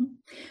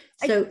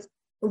 So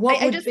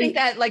I just think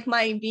that like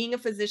my being a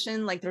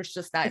physician, like there's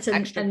just that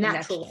extra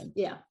natural connection.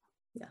 Yeah.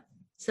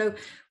 So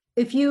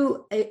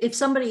if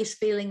somebody is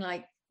feeling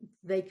like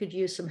they could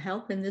use some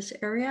help in this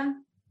area,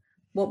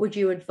 what would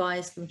you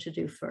advise them to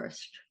do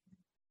first?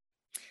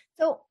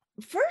 So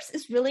first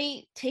is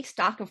really take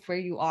stock of where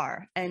you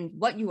are and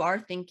what you are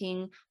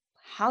thinking,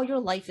 how your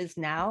life is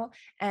now,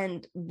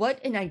 and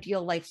what an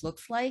ideal life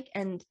looks like.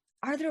 And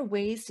are there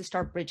ways to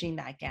start bridging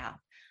that gap?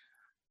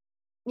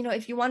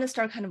 If you want to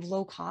start kind of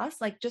low cost,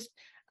 like just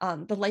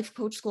the Life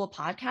Coach School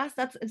podcast,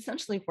 that's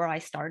essentially where I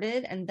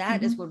started. And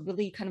that is what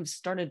really kind of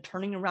started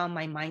turning around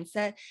my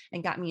mindset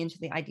and got me into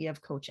the idea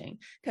of coaching.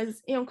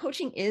 Because,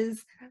 coaching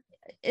is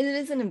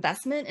an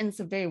investment, and it's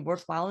a very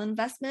worthwhile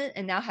investment.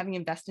 And now, having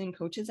invested in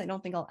coaches, I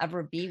don't think I'll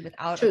ever be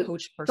without a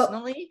coach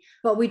personally.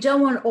 But we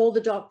don't want all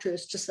the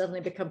doctors to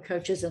suddenly become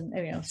coaches.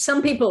 And,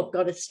 some people have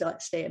got to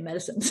stay in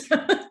medicine.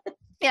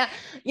 Yeah.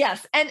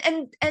 Yes.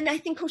 And I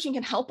think coaching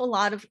can help a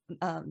lot of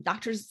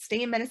doctors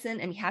stay in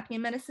medicine and be happy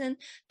in medicine.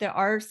 There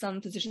are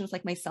some physicians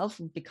like myself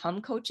who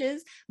become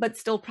coaches, but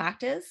still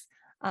practice.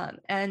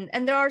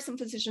 And there are some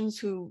physicians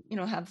who,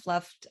 have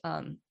left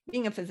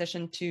being a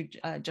physician to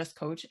just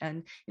coach.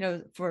 And,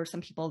 for some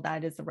people,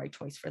 that is the right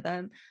choice for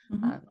them. We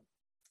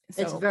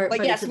don't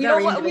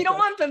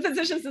want the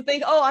physicians to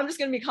think, oh, I'm just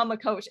going to become a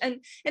coach.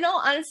 And in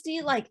all honesty,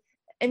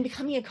 and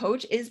becoming a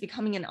coach is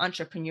becoming an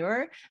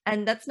entrepreneur.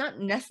 And that's not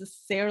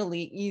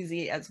necessarily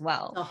easy as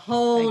well. A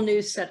whole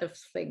new set of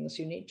things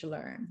you need to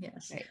learn.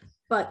 Yes. Right.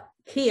 But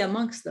key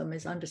amongst them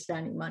is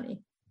understanding money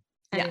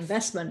and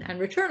investment and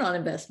return on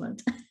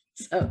investment.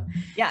 So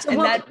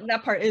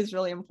that part is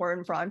really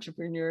important for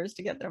entrepreneurs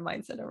to get their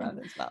mindset around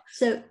as well.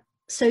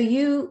 So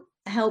you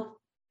help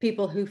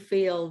people who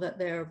feel that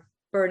they're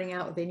burning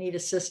out, they need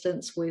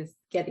assistance with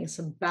getting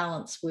some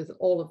balance with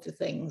all of the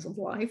things of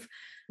life.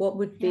 What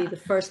would be the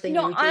first thing?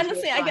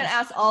 Honestly, I get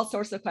asked all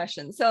sorts of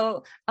questions.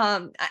 So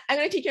I'm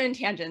going to take you in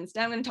tangents.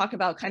 Now I'm going to talk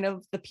about kind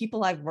of the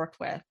people I've worked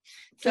with.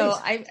 So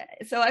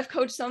I've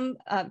coached some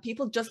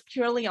people just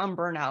purely on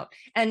burnout,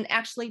 and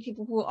actually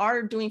people who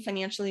are doing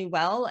financially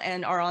well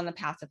and are on the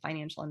path to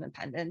financial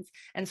independence.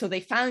 And so they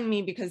found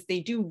me because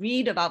they do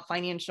read about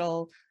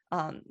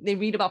they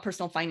read about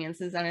personal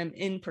finances, and I'm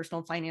in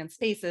personal finance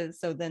spaces.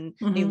 So then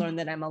they learn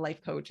that I'm a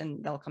life coach,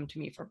 and they'll come to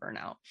me for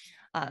burnout.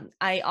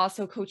 I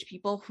also coach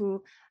people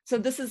so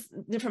this is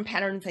different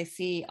patterns I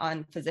see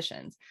on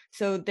physicians.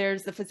 So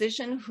there's the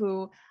physician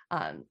who,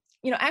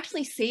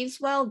 actually saves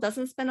well,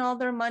 doesn't spend all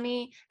their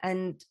money,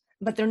 and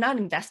but they're not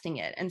investing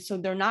it. And so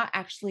they're not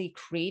actually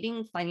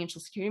creating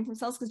financial security for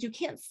themselves, because you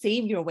can't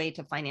save your way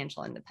to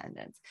financial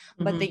independence,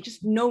 but they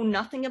just know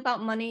nothing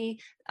about money.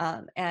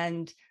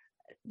 And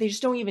they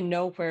just don't even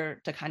know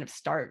where to kind of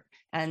start.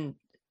 And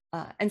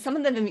some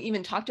of them have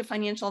even talked to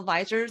financial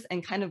advisors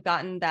and kind of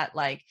gotten that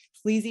like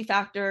sleazy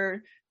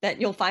factor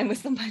that you'll find with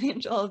some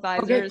financial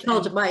advisors. I'll get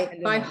told to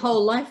buy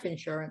whole life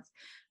insurance.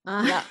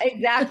 Yeah,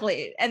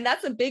 exactly. And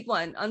that's a big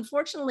one.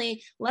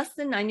 Unfortunately, less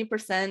than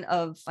 90%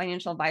 of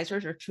financial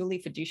advisors are truly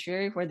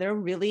fiduciary, where they're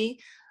really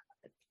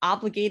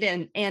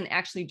obligated and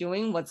actually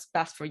doing what's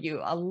best for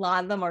you. A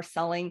lot of them are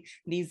selling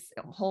these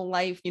whole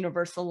life,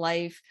 universal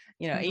life,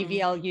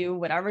 AVLU,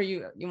 whatever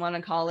you want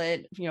to call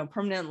it,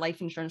 permanent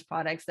life insurance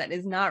products that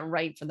is not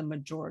right for the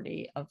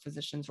majority of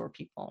physicians or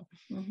people.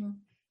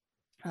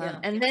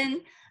 And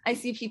then I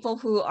see people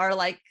who are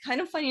like kind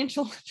of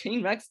financial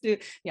train wrecks, to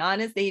be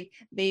honest.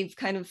 They've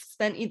kind of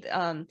spent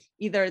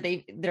either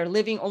they're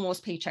living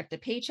almost paycheck to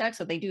paycheck,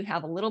 so they do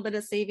have a little bit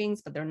of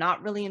savings, but they're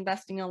not really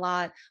investing a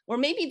lot, or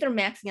maybe they're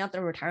maxing out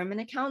their retirement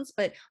accounts.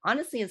 But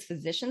honestly, as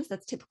physicians,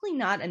 that's typically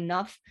not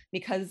enough,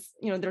 because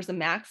there's a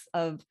max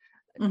of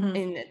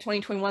in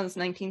 2021 it's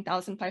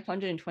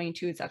 19,500, and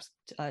 22 it's up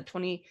to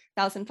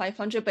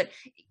 20,500. But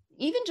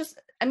even just,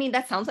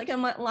 that sounds like a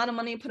lot of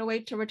money put away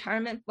to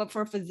retirement, but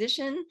for a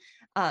physician,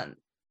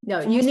 no,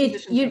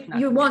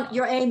 you want,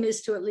 your aim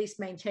is to at least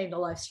maintain the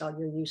lifestyle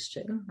you're used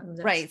to.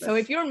 Right. So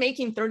if you're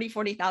making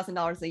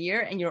 $30,000-$40,000 a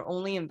year and you're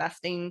only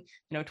investing,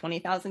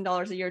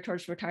 $20,000 a year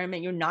towards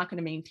retirement, you're not going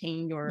to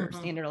maintain your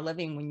standard of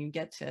living when you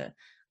get to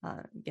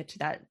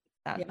that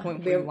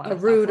point. Where you want a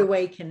rude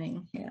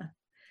awakening. Yeah.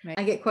 Right.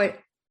 I get quite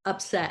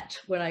upset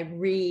when I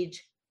read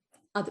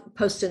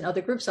posts in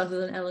other groups other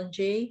than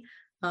L&G,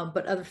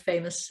 but other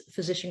famous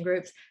physician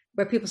groups,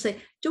 where people say,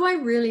 do I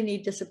really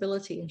need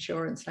disability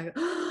insurance? And I go,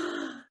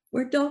 oh,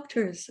 we're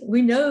doctors.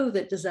 We know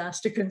that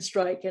disaster can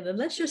strike. And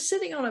unless you're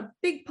sitting on a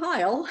big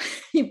pile,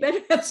 you better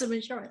have some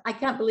insurance. I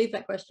can't believe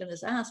that question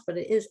is asked, but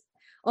it is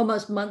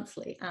almost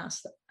monthly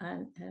asked.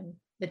 And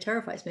it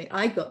terrifies me.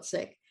 I got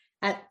sick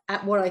at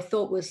what I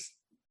thought was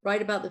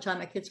right about the time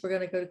my kids were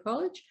going to go to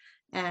college.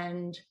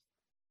 And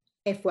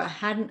if we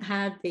hadn't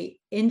had the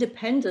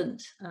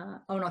independent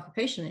own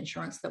occupation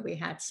insurance that we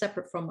had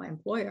separate from my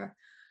employer,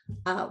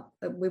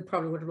 we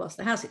probably would have lost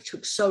the house. It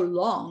took so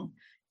long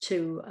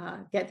to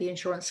get the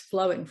insurance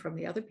flowing from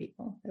the other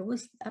people. It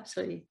was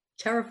absolutely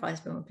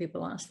terrifies me when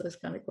people ask those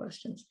kind of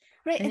questions.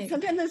 Right. And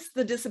sometimes it's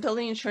the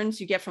disability insurance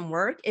you get from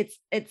work. It's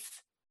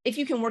if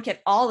you can work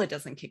at all, it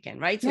doesn't kick in,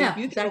 right? So if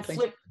you can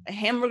flip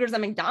hamburgers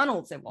at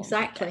McDonald's, it won't.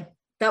 Exactly.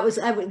 That was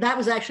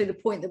actually the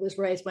point that was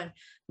raised when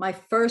my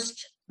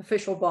first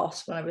official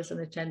boss, when I was an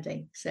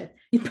attending, said,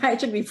 you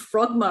practically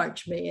frog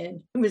marched me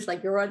in. It was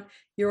like,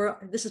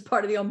 this is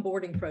part of the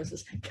onboarding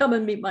process. Come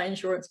and meet my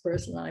insurance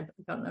person. And I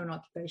got an own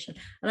occupation.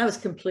 And I was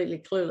completely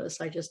clueless.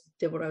 I just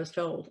did what I was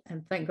told.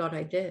 And thank God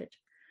I did,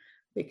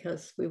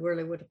 because we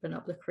really would have been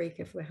up the creek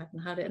if we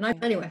hadn't had it.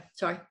 And anyway,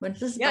 sorry. When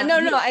this is it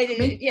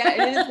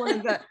is one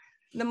of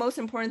the most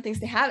important things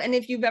to have. And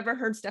if you've ever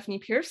heard Stephanie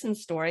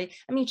Pearson's story,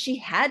 she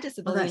had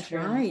disability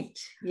insurance. Right.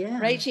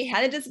 Yeah. Right. She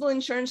had a disability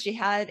insurance. She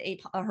had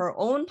her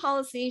own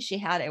policy. She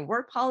had a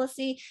work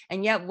policy.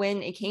 And yet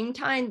when it came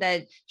time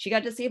that she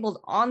got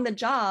disabled on the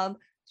job,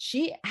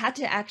 she had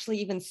to actually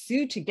even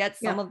sue to get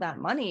some of that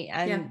money.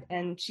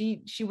 And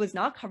she was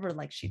not covered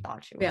like she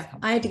thought she was. Yeah.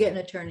 I had to get an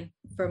attorney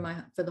for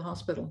the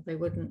hospital. They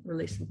wouldn't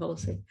release the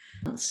policy.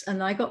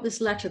 And I got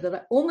this letter that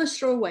I almost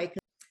threw away,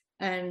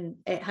 and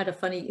it had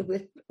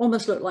it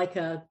almost looked like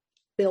a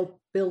bill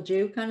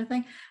due kind of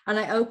thing. And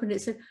I opened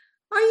it, said,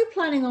 are you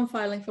planning on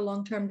filing for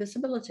long-term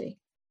disability?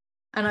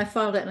 And I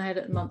filed it, and I had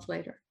it a month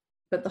later.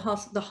 But the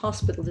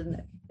hospital didn't.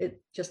 It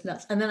just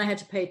nuts. And then I had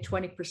to pay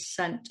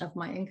 20% of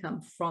my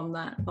income from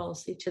that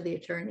policy to the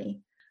attorney.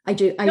 I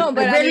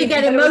really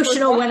get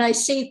emotional when I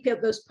see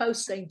those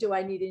posts saying, do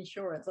I need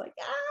insurance? Like,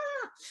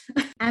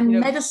 and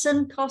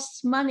medicine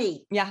costs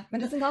money. Yeah,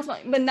 medicine costs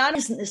money, but not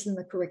isn't this in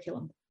the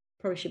curriculum?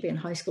 Probably should be in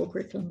high school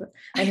curriculum, but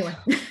anyway.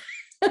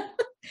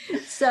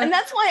 And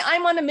that's why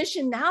I'm on a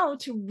mission now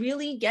to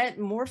really get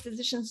more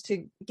physicians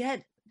to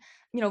get,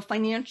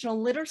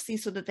 financial literacy,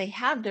 so that they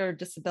have their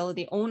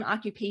disability own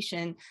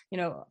occupation,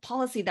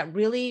 policy that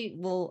really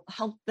will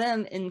help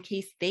them in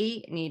case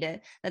they need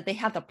it, that they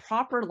have the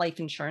proper life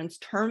insurance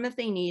term if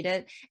they need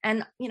it.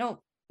 And,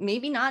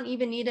 maybe not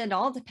even need it at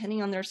all,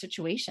 depending on their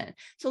situation.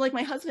 So like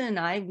my husband and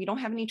I, we don't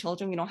have any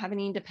children. We don't have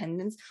any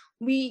independence.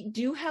 We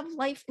do have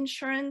life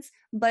insurance,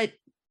 but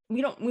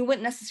we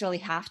wouldn't necessarily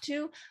have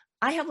to.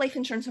 I have life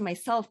insurance for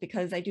myself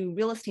because I do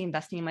real estate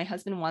investing, and my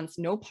husband wants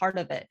no part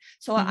of it.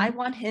 So I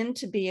want him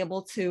to be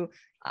able to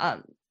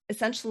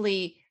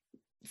essentially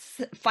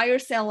fire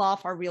sale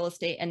off our real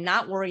estate and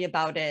not worry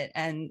about it,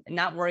 and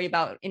not worry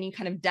about any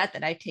kind of debt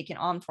that I've taken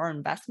on for our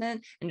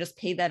investment, and just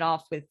pay that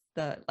off with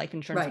the life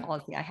insurance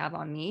policy I have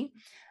on me.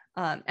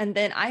 And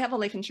then I have a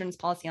life insurance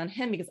policy on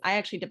him because I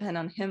actually depend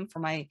on him for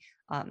my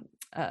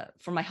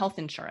health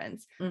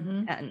insurance.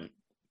 And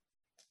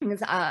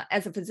because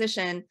as a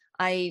physician,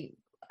 I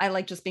I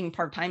like just being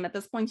part-time at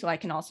this point, so I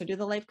can also do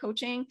the life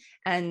coaching.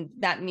 And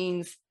that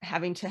means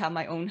having to have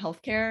my own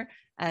healthcare.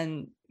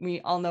 And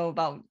we all know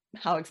about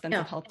how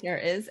expensive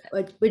healthcare is.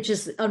 Which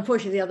is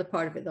unfortunately the other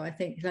part of it, though. I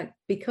think like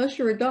because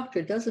you're a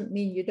doctor doesn't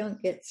mean you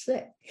don't get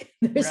sick.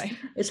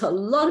 It's a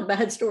lot of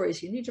bad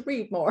stories. You need to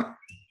read more.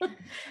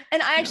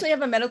 And I actually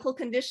have a medical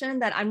condition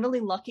that I'm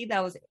really lucky that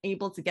I was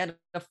able to get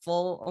a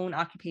full own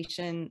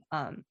occupation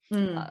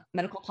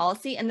medical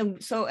policy. And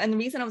the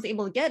reason I was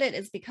able to get it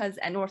is because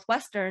at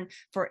Northwestern,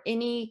 for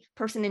any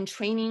person in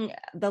training,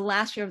 the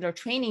last year of their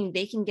training,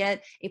 they can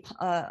get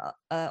a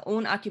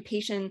own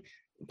occupation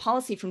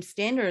policy from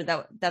Standard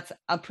that's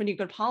a pretty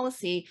good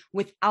policy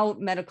without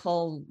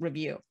medical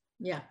review.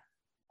 Yeah.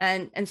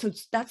 And so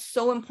that's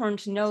so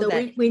important to know, so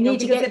that we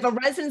need to get, if a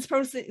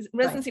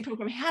residency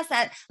program has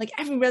that, like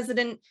every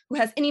resident who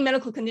has any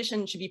medical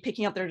condition should be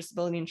picking up their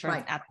disability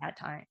insurance at that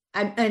time.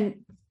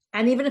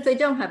 And even if they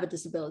don't have a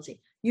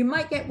disability, you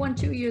might get one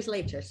 2 years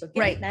later. So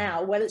get it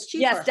now when it's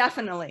cheaper. Yes,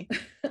 definitely.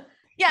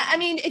 Yeah, I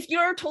mean, if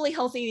you're totally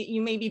healthy,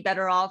 you may be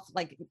better off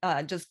like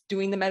just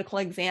doing the medical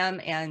exam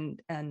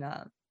and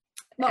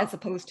as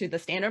opposed to the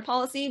standard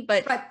policy.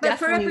 But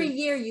for every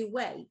year you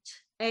wait,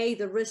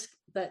 the risk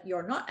that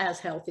you're not as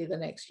healthy the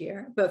next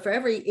year, but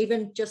for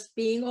even just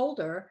being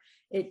older,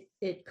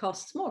 it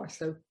costs more.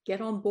 So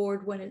get on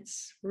board when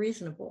it's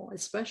reasonable,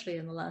 especially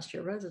in the last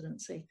year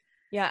residency.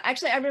 Yeah,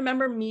 actually, I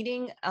remember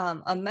meeting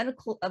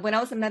when I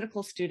was a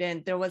medical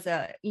student, there was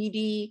a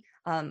ED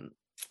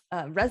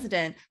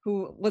resident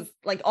who was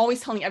like always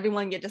telling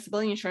everyone to get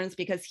disability insurance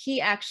because he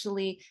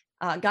actually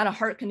got a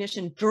heart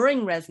condition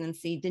during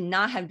residency, did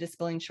not have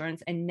disability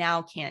insurance, and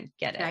now can't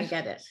get it. I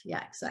get it.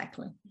 Yeah,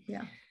 exactly.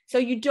 Yeah. So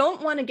you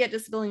don't want to get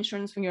disability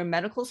insurance when you're a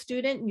medical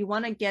student. You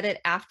want to get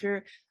it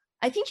after.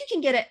 I think you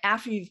can get it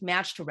after you've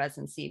matched to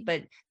residency,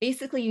 but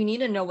basically you need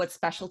to know what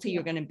specialty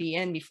you're going to be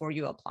in before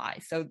you apply.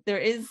 So there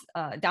is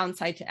a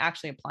downside to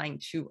actually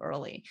applying too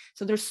early.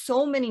 So there's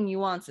so many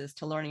nuances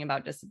to learning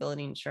about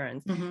disability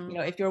insurance. Mm-hmm.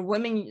 If you're a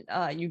woman,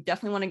 you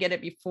definitely want to get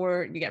it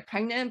before you get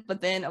pregnant.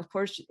 But then of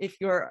course, if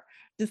you're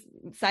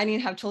deciding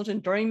to have children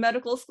during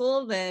medical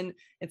school, then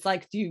it's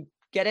like, do you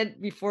get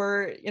it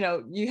before,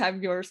 you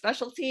have your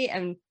specialty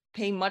and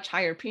pay much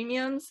higher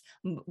premiums,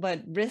 but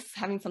risk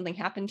having something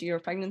happen to your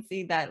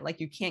pregnancy that like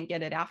you can't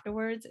get it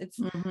afterwards? It's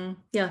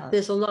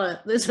there's a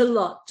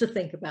lot to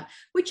think about,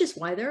 which is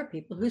why there are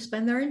people who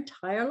spend their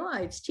entire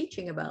lives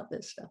teaching about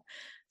this stuff.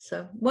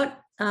 So what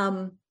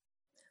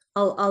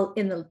I'll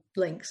in the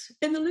links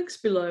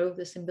below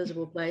this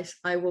invisible place,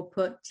 I will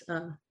put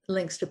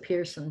links to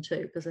Pearson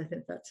too, because I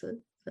think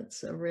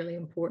that's a really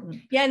important.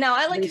 Yeah, now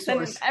I like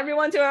resource. To send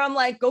everyone to her. I'm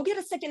like, go get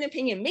a second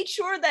opinion. Make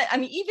sure that, I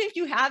mean, even if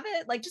you have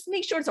it, like just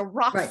make sure it's a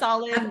rock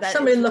solid. Have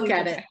somebody look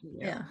at it.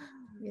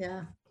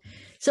 Yeah.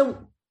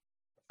 So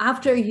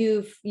after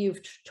you've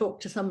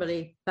talked to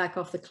somebody back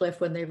off the cliff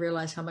when they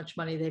realize how much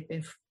money they've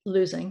been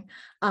losing,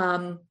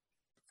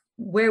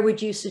 where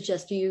would you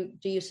suggest? Do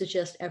you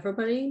suggest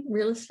everybody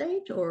real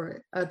estate,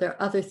 or are there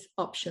other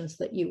options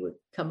that you would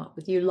come up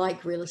with? You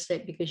like real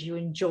estate because you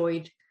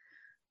enjoyed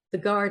the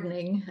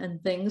gardening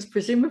and things,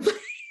 presumably.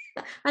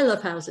 I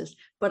love houses,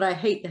 but I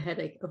hate the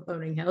headache of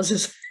owning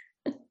houses.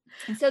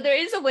 So there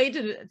is a way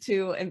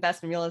to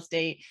invest in real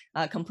estate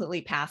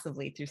completely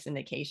passively through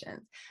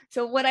syndications.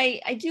 So what I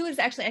do is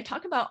actually I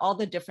talk about all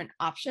the different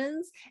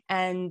options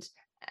and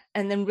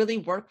then really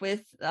work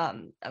with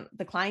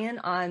the client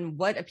on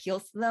what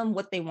appeals to them,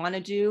 what they want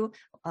to do,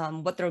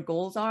 what their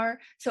goals are.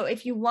 So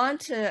if you want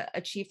to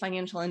achieve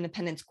financial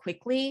independence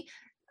quickly,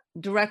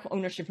 direct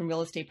ownership in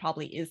real estate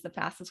probably is the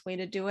fastest way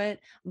to do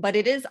it, but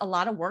it is a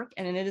lot of work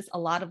and it is a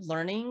lot of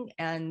learning,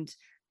 and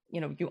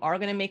you are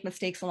going to make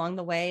mistakes along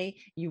the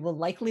way. You will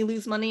likely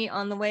lose money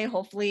on the way.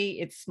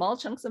 Hopefully it's small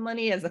chunks of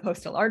money as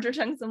opposed to larger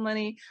chunks of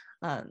money,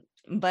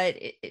 but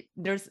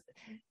there's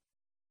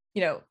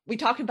we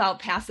talked about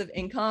passive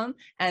income,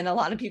 and a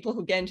lot of people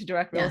who get into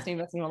direct real estate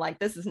investing are like,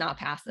 this is not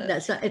passive.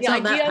 It's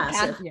not that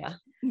passive.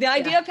 The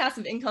idea of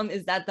passive income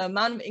is that the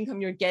amount of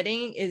income you're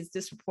getting is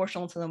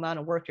disproportional to the amount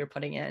of work you're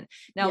putting in.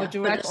 Now, with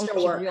direct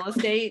ownership real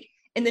estate,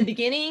 in the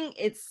beginning,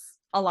 it's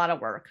a lot of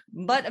work,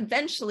 but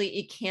eventually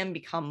it can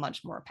become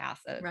much more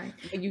passive. Right.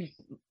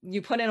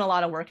 You put in a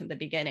lot of work in the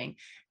beginning.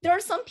 There are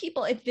some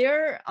people, if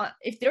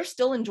they're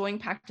still enjoying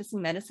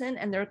practicing medicine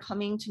and they're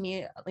coming to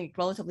me like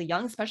relatively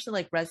young, especially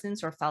like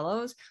residents or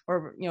fellows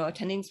or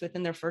attendings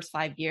within their first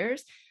 5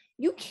 years,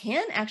 you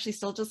can actually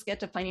still just get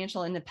to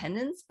financial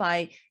independence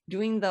by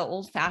doing the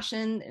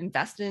old-fashioned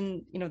invest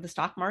in the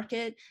stock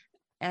market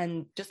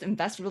and just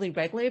invest really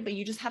regularly, but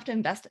you just have to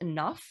invest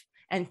enough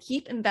and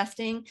keep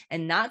investing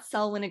and not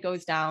sell when it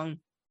goes down.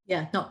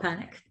 Yeah, not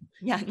panic.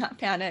 Yeah, not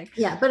panic.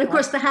 Yeah, but of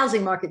course the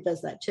housing market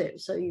does that too.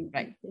 So you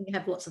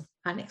have lots of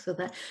panics with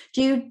that.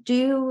 Do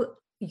you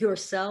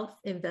yourself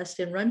invest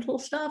in rental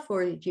stuff,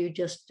 or do you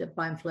just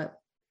buy and flip?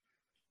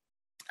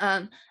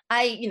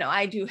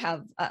 I do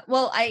have,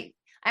 I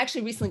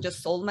actually recently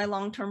just sold my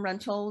long-term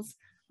rentals.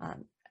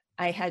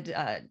 I had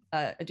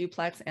a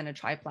duplex and a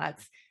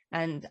triplex.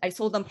 And I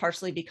sold them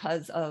partially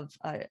because of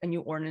a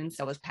new ordinance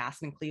that was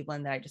passed in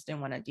Cleveland that I just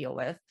didn't want to deal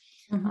with.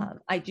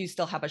 I do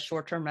still have a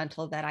short-term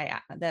rental that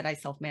I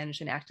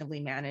self-manage and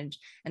actively manage.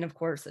 And of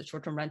course, a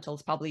short-term rental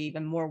is probably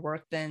even more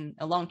work than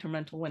a long-term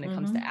rental when it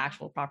comes to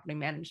actual property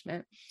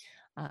management.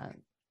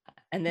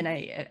 And then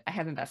I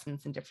have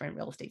investments in different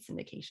real estate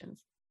syndications.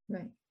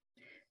 Right.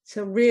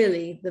 So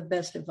really the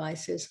best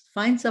advice is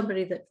find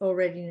somebody that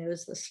already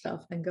knows this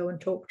stuff and go and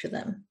talk to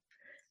them.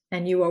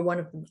 And you are one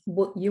of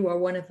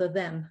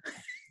them.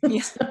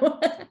 Yeah.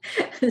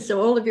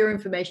 So all of your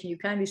information you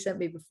kindly sent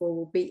me before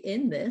will be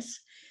in this.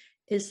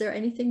 Is there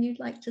anything you'd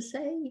like to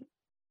say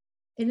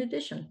in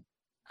addition?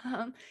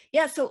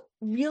 Yeah, so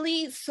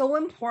really so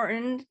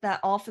important that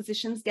all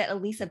physicians get at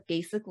least a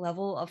basic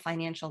level of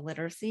financial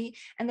literacy.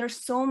 And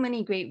there's so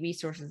many great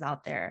resources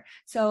out there.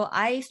 So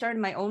I started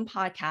my own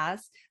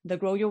podcast, the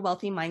Grow Your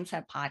Wealthy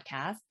Mindset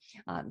podcast.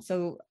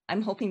 So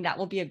I'm hoping that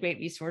will be a great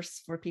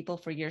resource for people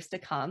for years to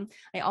come.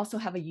 I also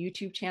have a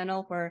YouTube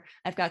channel where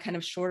I've got kind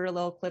of shorter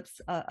little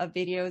clips of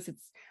videos.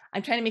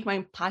 I'm trying to make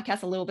my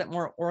podcast a little bit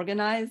more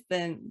organized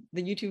than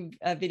the YouTube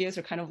videos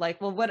are kind of like,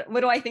 well, what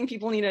do I think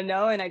people need to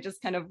know? And I just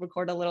kind of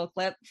record a little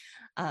clip.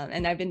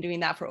 And I've been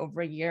doing that for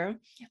over a year.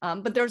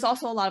 But there's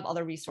also a lot of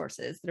other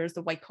resources. There's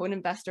the White Coat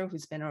Investor,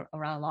 who's been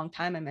around a long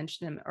time. I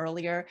mentioned him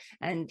earlier,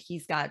 and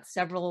he's got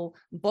several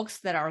books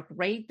that are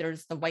great.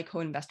 There's the White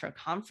Coat Investor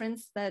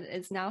Conference that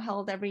is now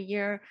held every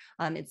year.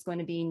 It's going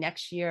to be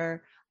next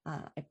year.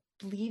 I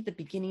believe the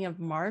beginning of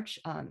March.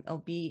 It'll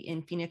be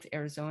in Phoenix,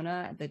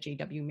 Arizona at the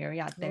JW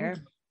Marriott there.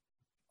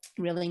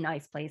 Really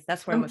nice place.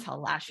 That's where it was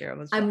held last year.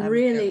 I'm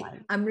really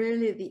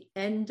at the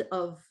end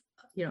of,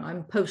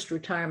 I'm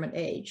post-retirement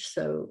age.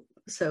 So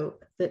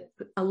that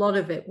a lot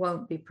of it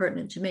won't be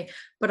pertinent to me,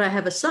 but I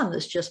have a son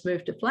that's just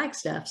moved to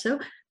Flagstaff. So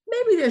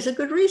maybe there's a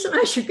good reason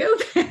I should go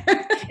there.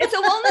 It's a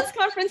wellness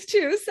conference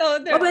too. So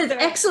there's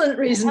excellent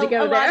reason to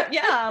go there.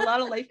 A lot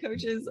of life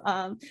coaches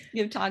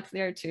give talks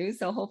there too.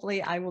 So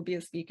hopefully I will be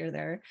a speaker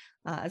there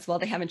as well.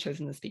 They haven't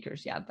chosen the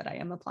speakers yet, but I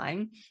am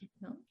applying.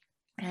 No.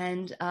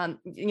 And,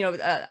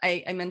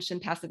 I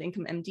mentioned Passive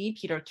Income MD,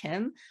 Peter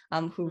Kim,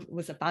 who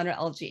was a founder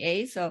of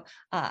LGA. So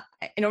I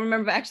don't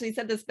remember if I actually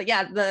said this, but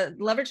yeah, the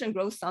Leverage and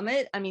Growth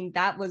Summit, I mean,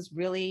 that was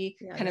really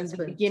kind of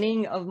the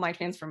beginning of my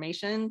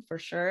transformation for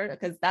sure,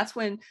 because that's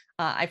when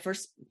I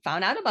first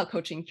found out about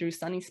coaching through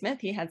Sonny Smith.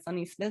 He had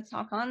Sonny Smith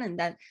talk on,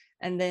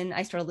 and then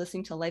I started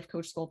listening to Life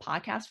Coach School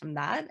podcast from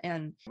that.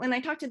 And when I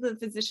talked to the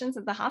physicians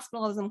at the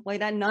hospital I was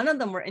employed at, none of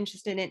them were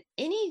interested in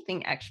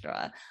anything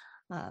extra.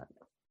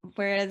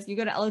 Whereas you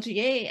go to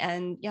LGA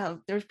and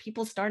there's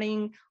people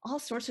starting all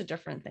sorts of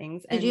different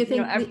things. And do you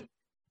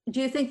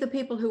think the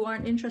people who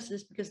aren't interested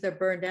is because they're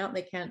burned out and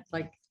they can't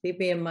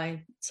be in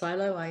my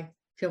silo? I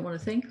don't want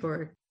to think,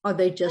 or are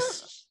they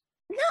just...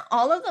 Not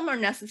all of them are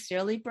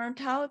necessarily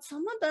burnt out.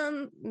 Some of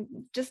them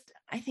just,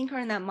 I think, are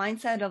in that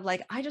mindset of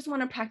I just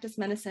want to practice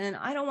medicine.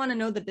 I don't want to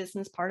know the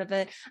business part of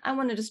it. I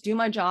want to just do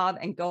my job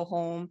and go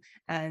home.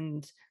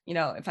 And,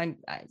 if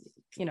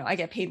I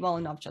get paid well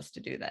enough just to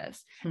do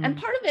this. And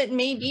part of it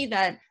may be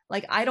that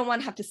I don't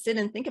want to have to sit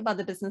and think about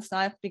the business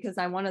stuff because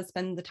I want to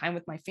spend the time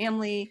with my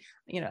family,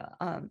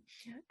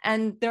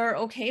 and they're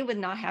okay with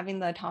not having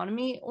the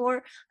autonomy.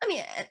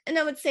 And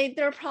I would say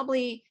there are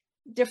probably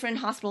different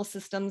hospital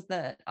systems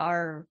that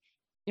are,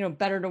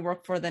 better to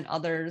work for than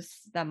others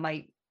that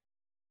might,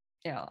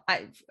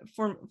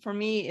 for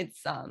me,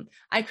 it's,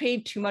 I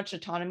crave too much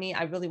autonomy.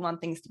 I really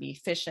want things to be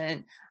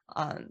efficient.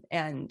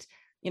 And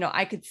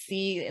I could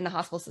see in the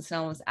hospital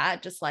system I was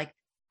at just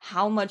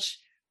how much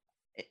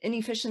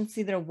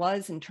inefficiency there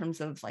was in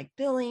terms of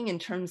billing, in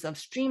terms of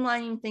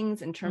streamlining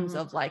things, in terms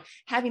of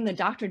having the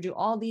doctor do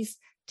all these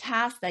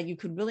tasks that you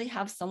could really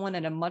have someone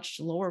at a much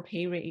lower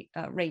pay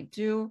rate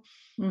do.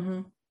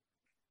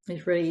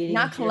 It's really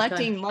not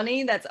collecting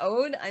money that's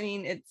owed. I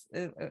mean, it's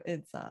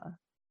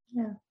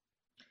yeah.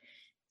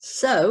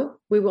 So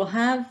we will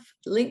have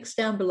links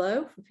down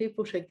below for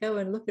people to go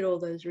and look at all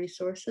those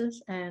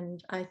resources.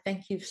 And I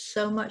thank you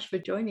so much for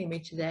joining me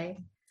today.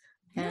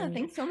 And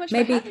thanks so much.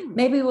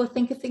 Maybe we'll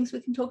think of things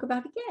we can talk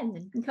about again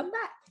and can come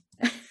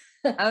back.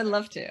 I would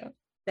love to.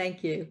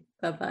 Thank you.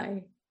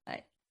 Bye-bye.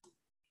 Bye.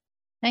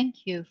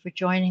 Thank you for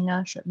joining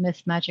us at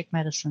Myth Magic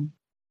Medicine.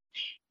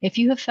 If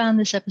you have found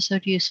this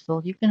episode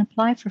useful, you can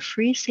apply for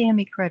free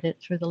CME credit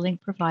through the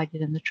link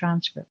provided in the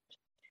transcript.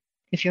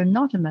 If you're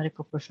not a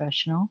medical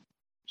professional,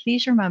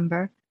 please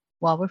remember,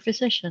 while we're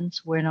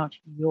physicians, we're not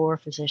your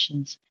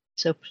physicians.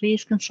 So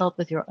please consult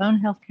with your own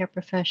healthcare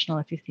professional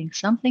if you think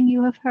something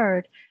you have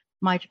heard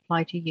might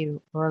apply to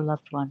you or a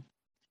loved one.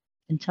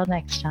 Until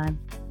next time,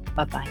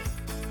 bye-bye.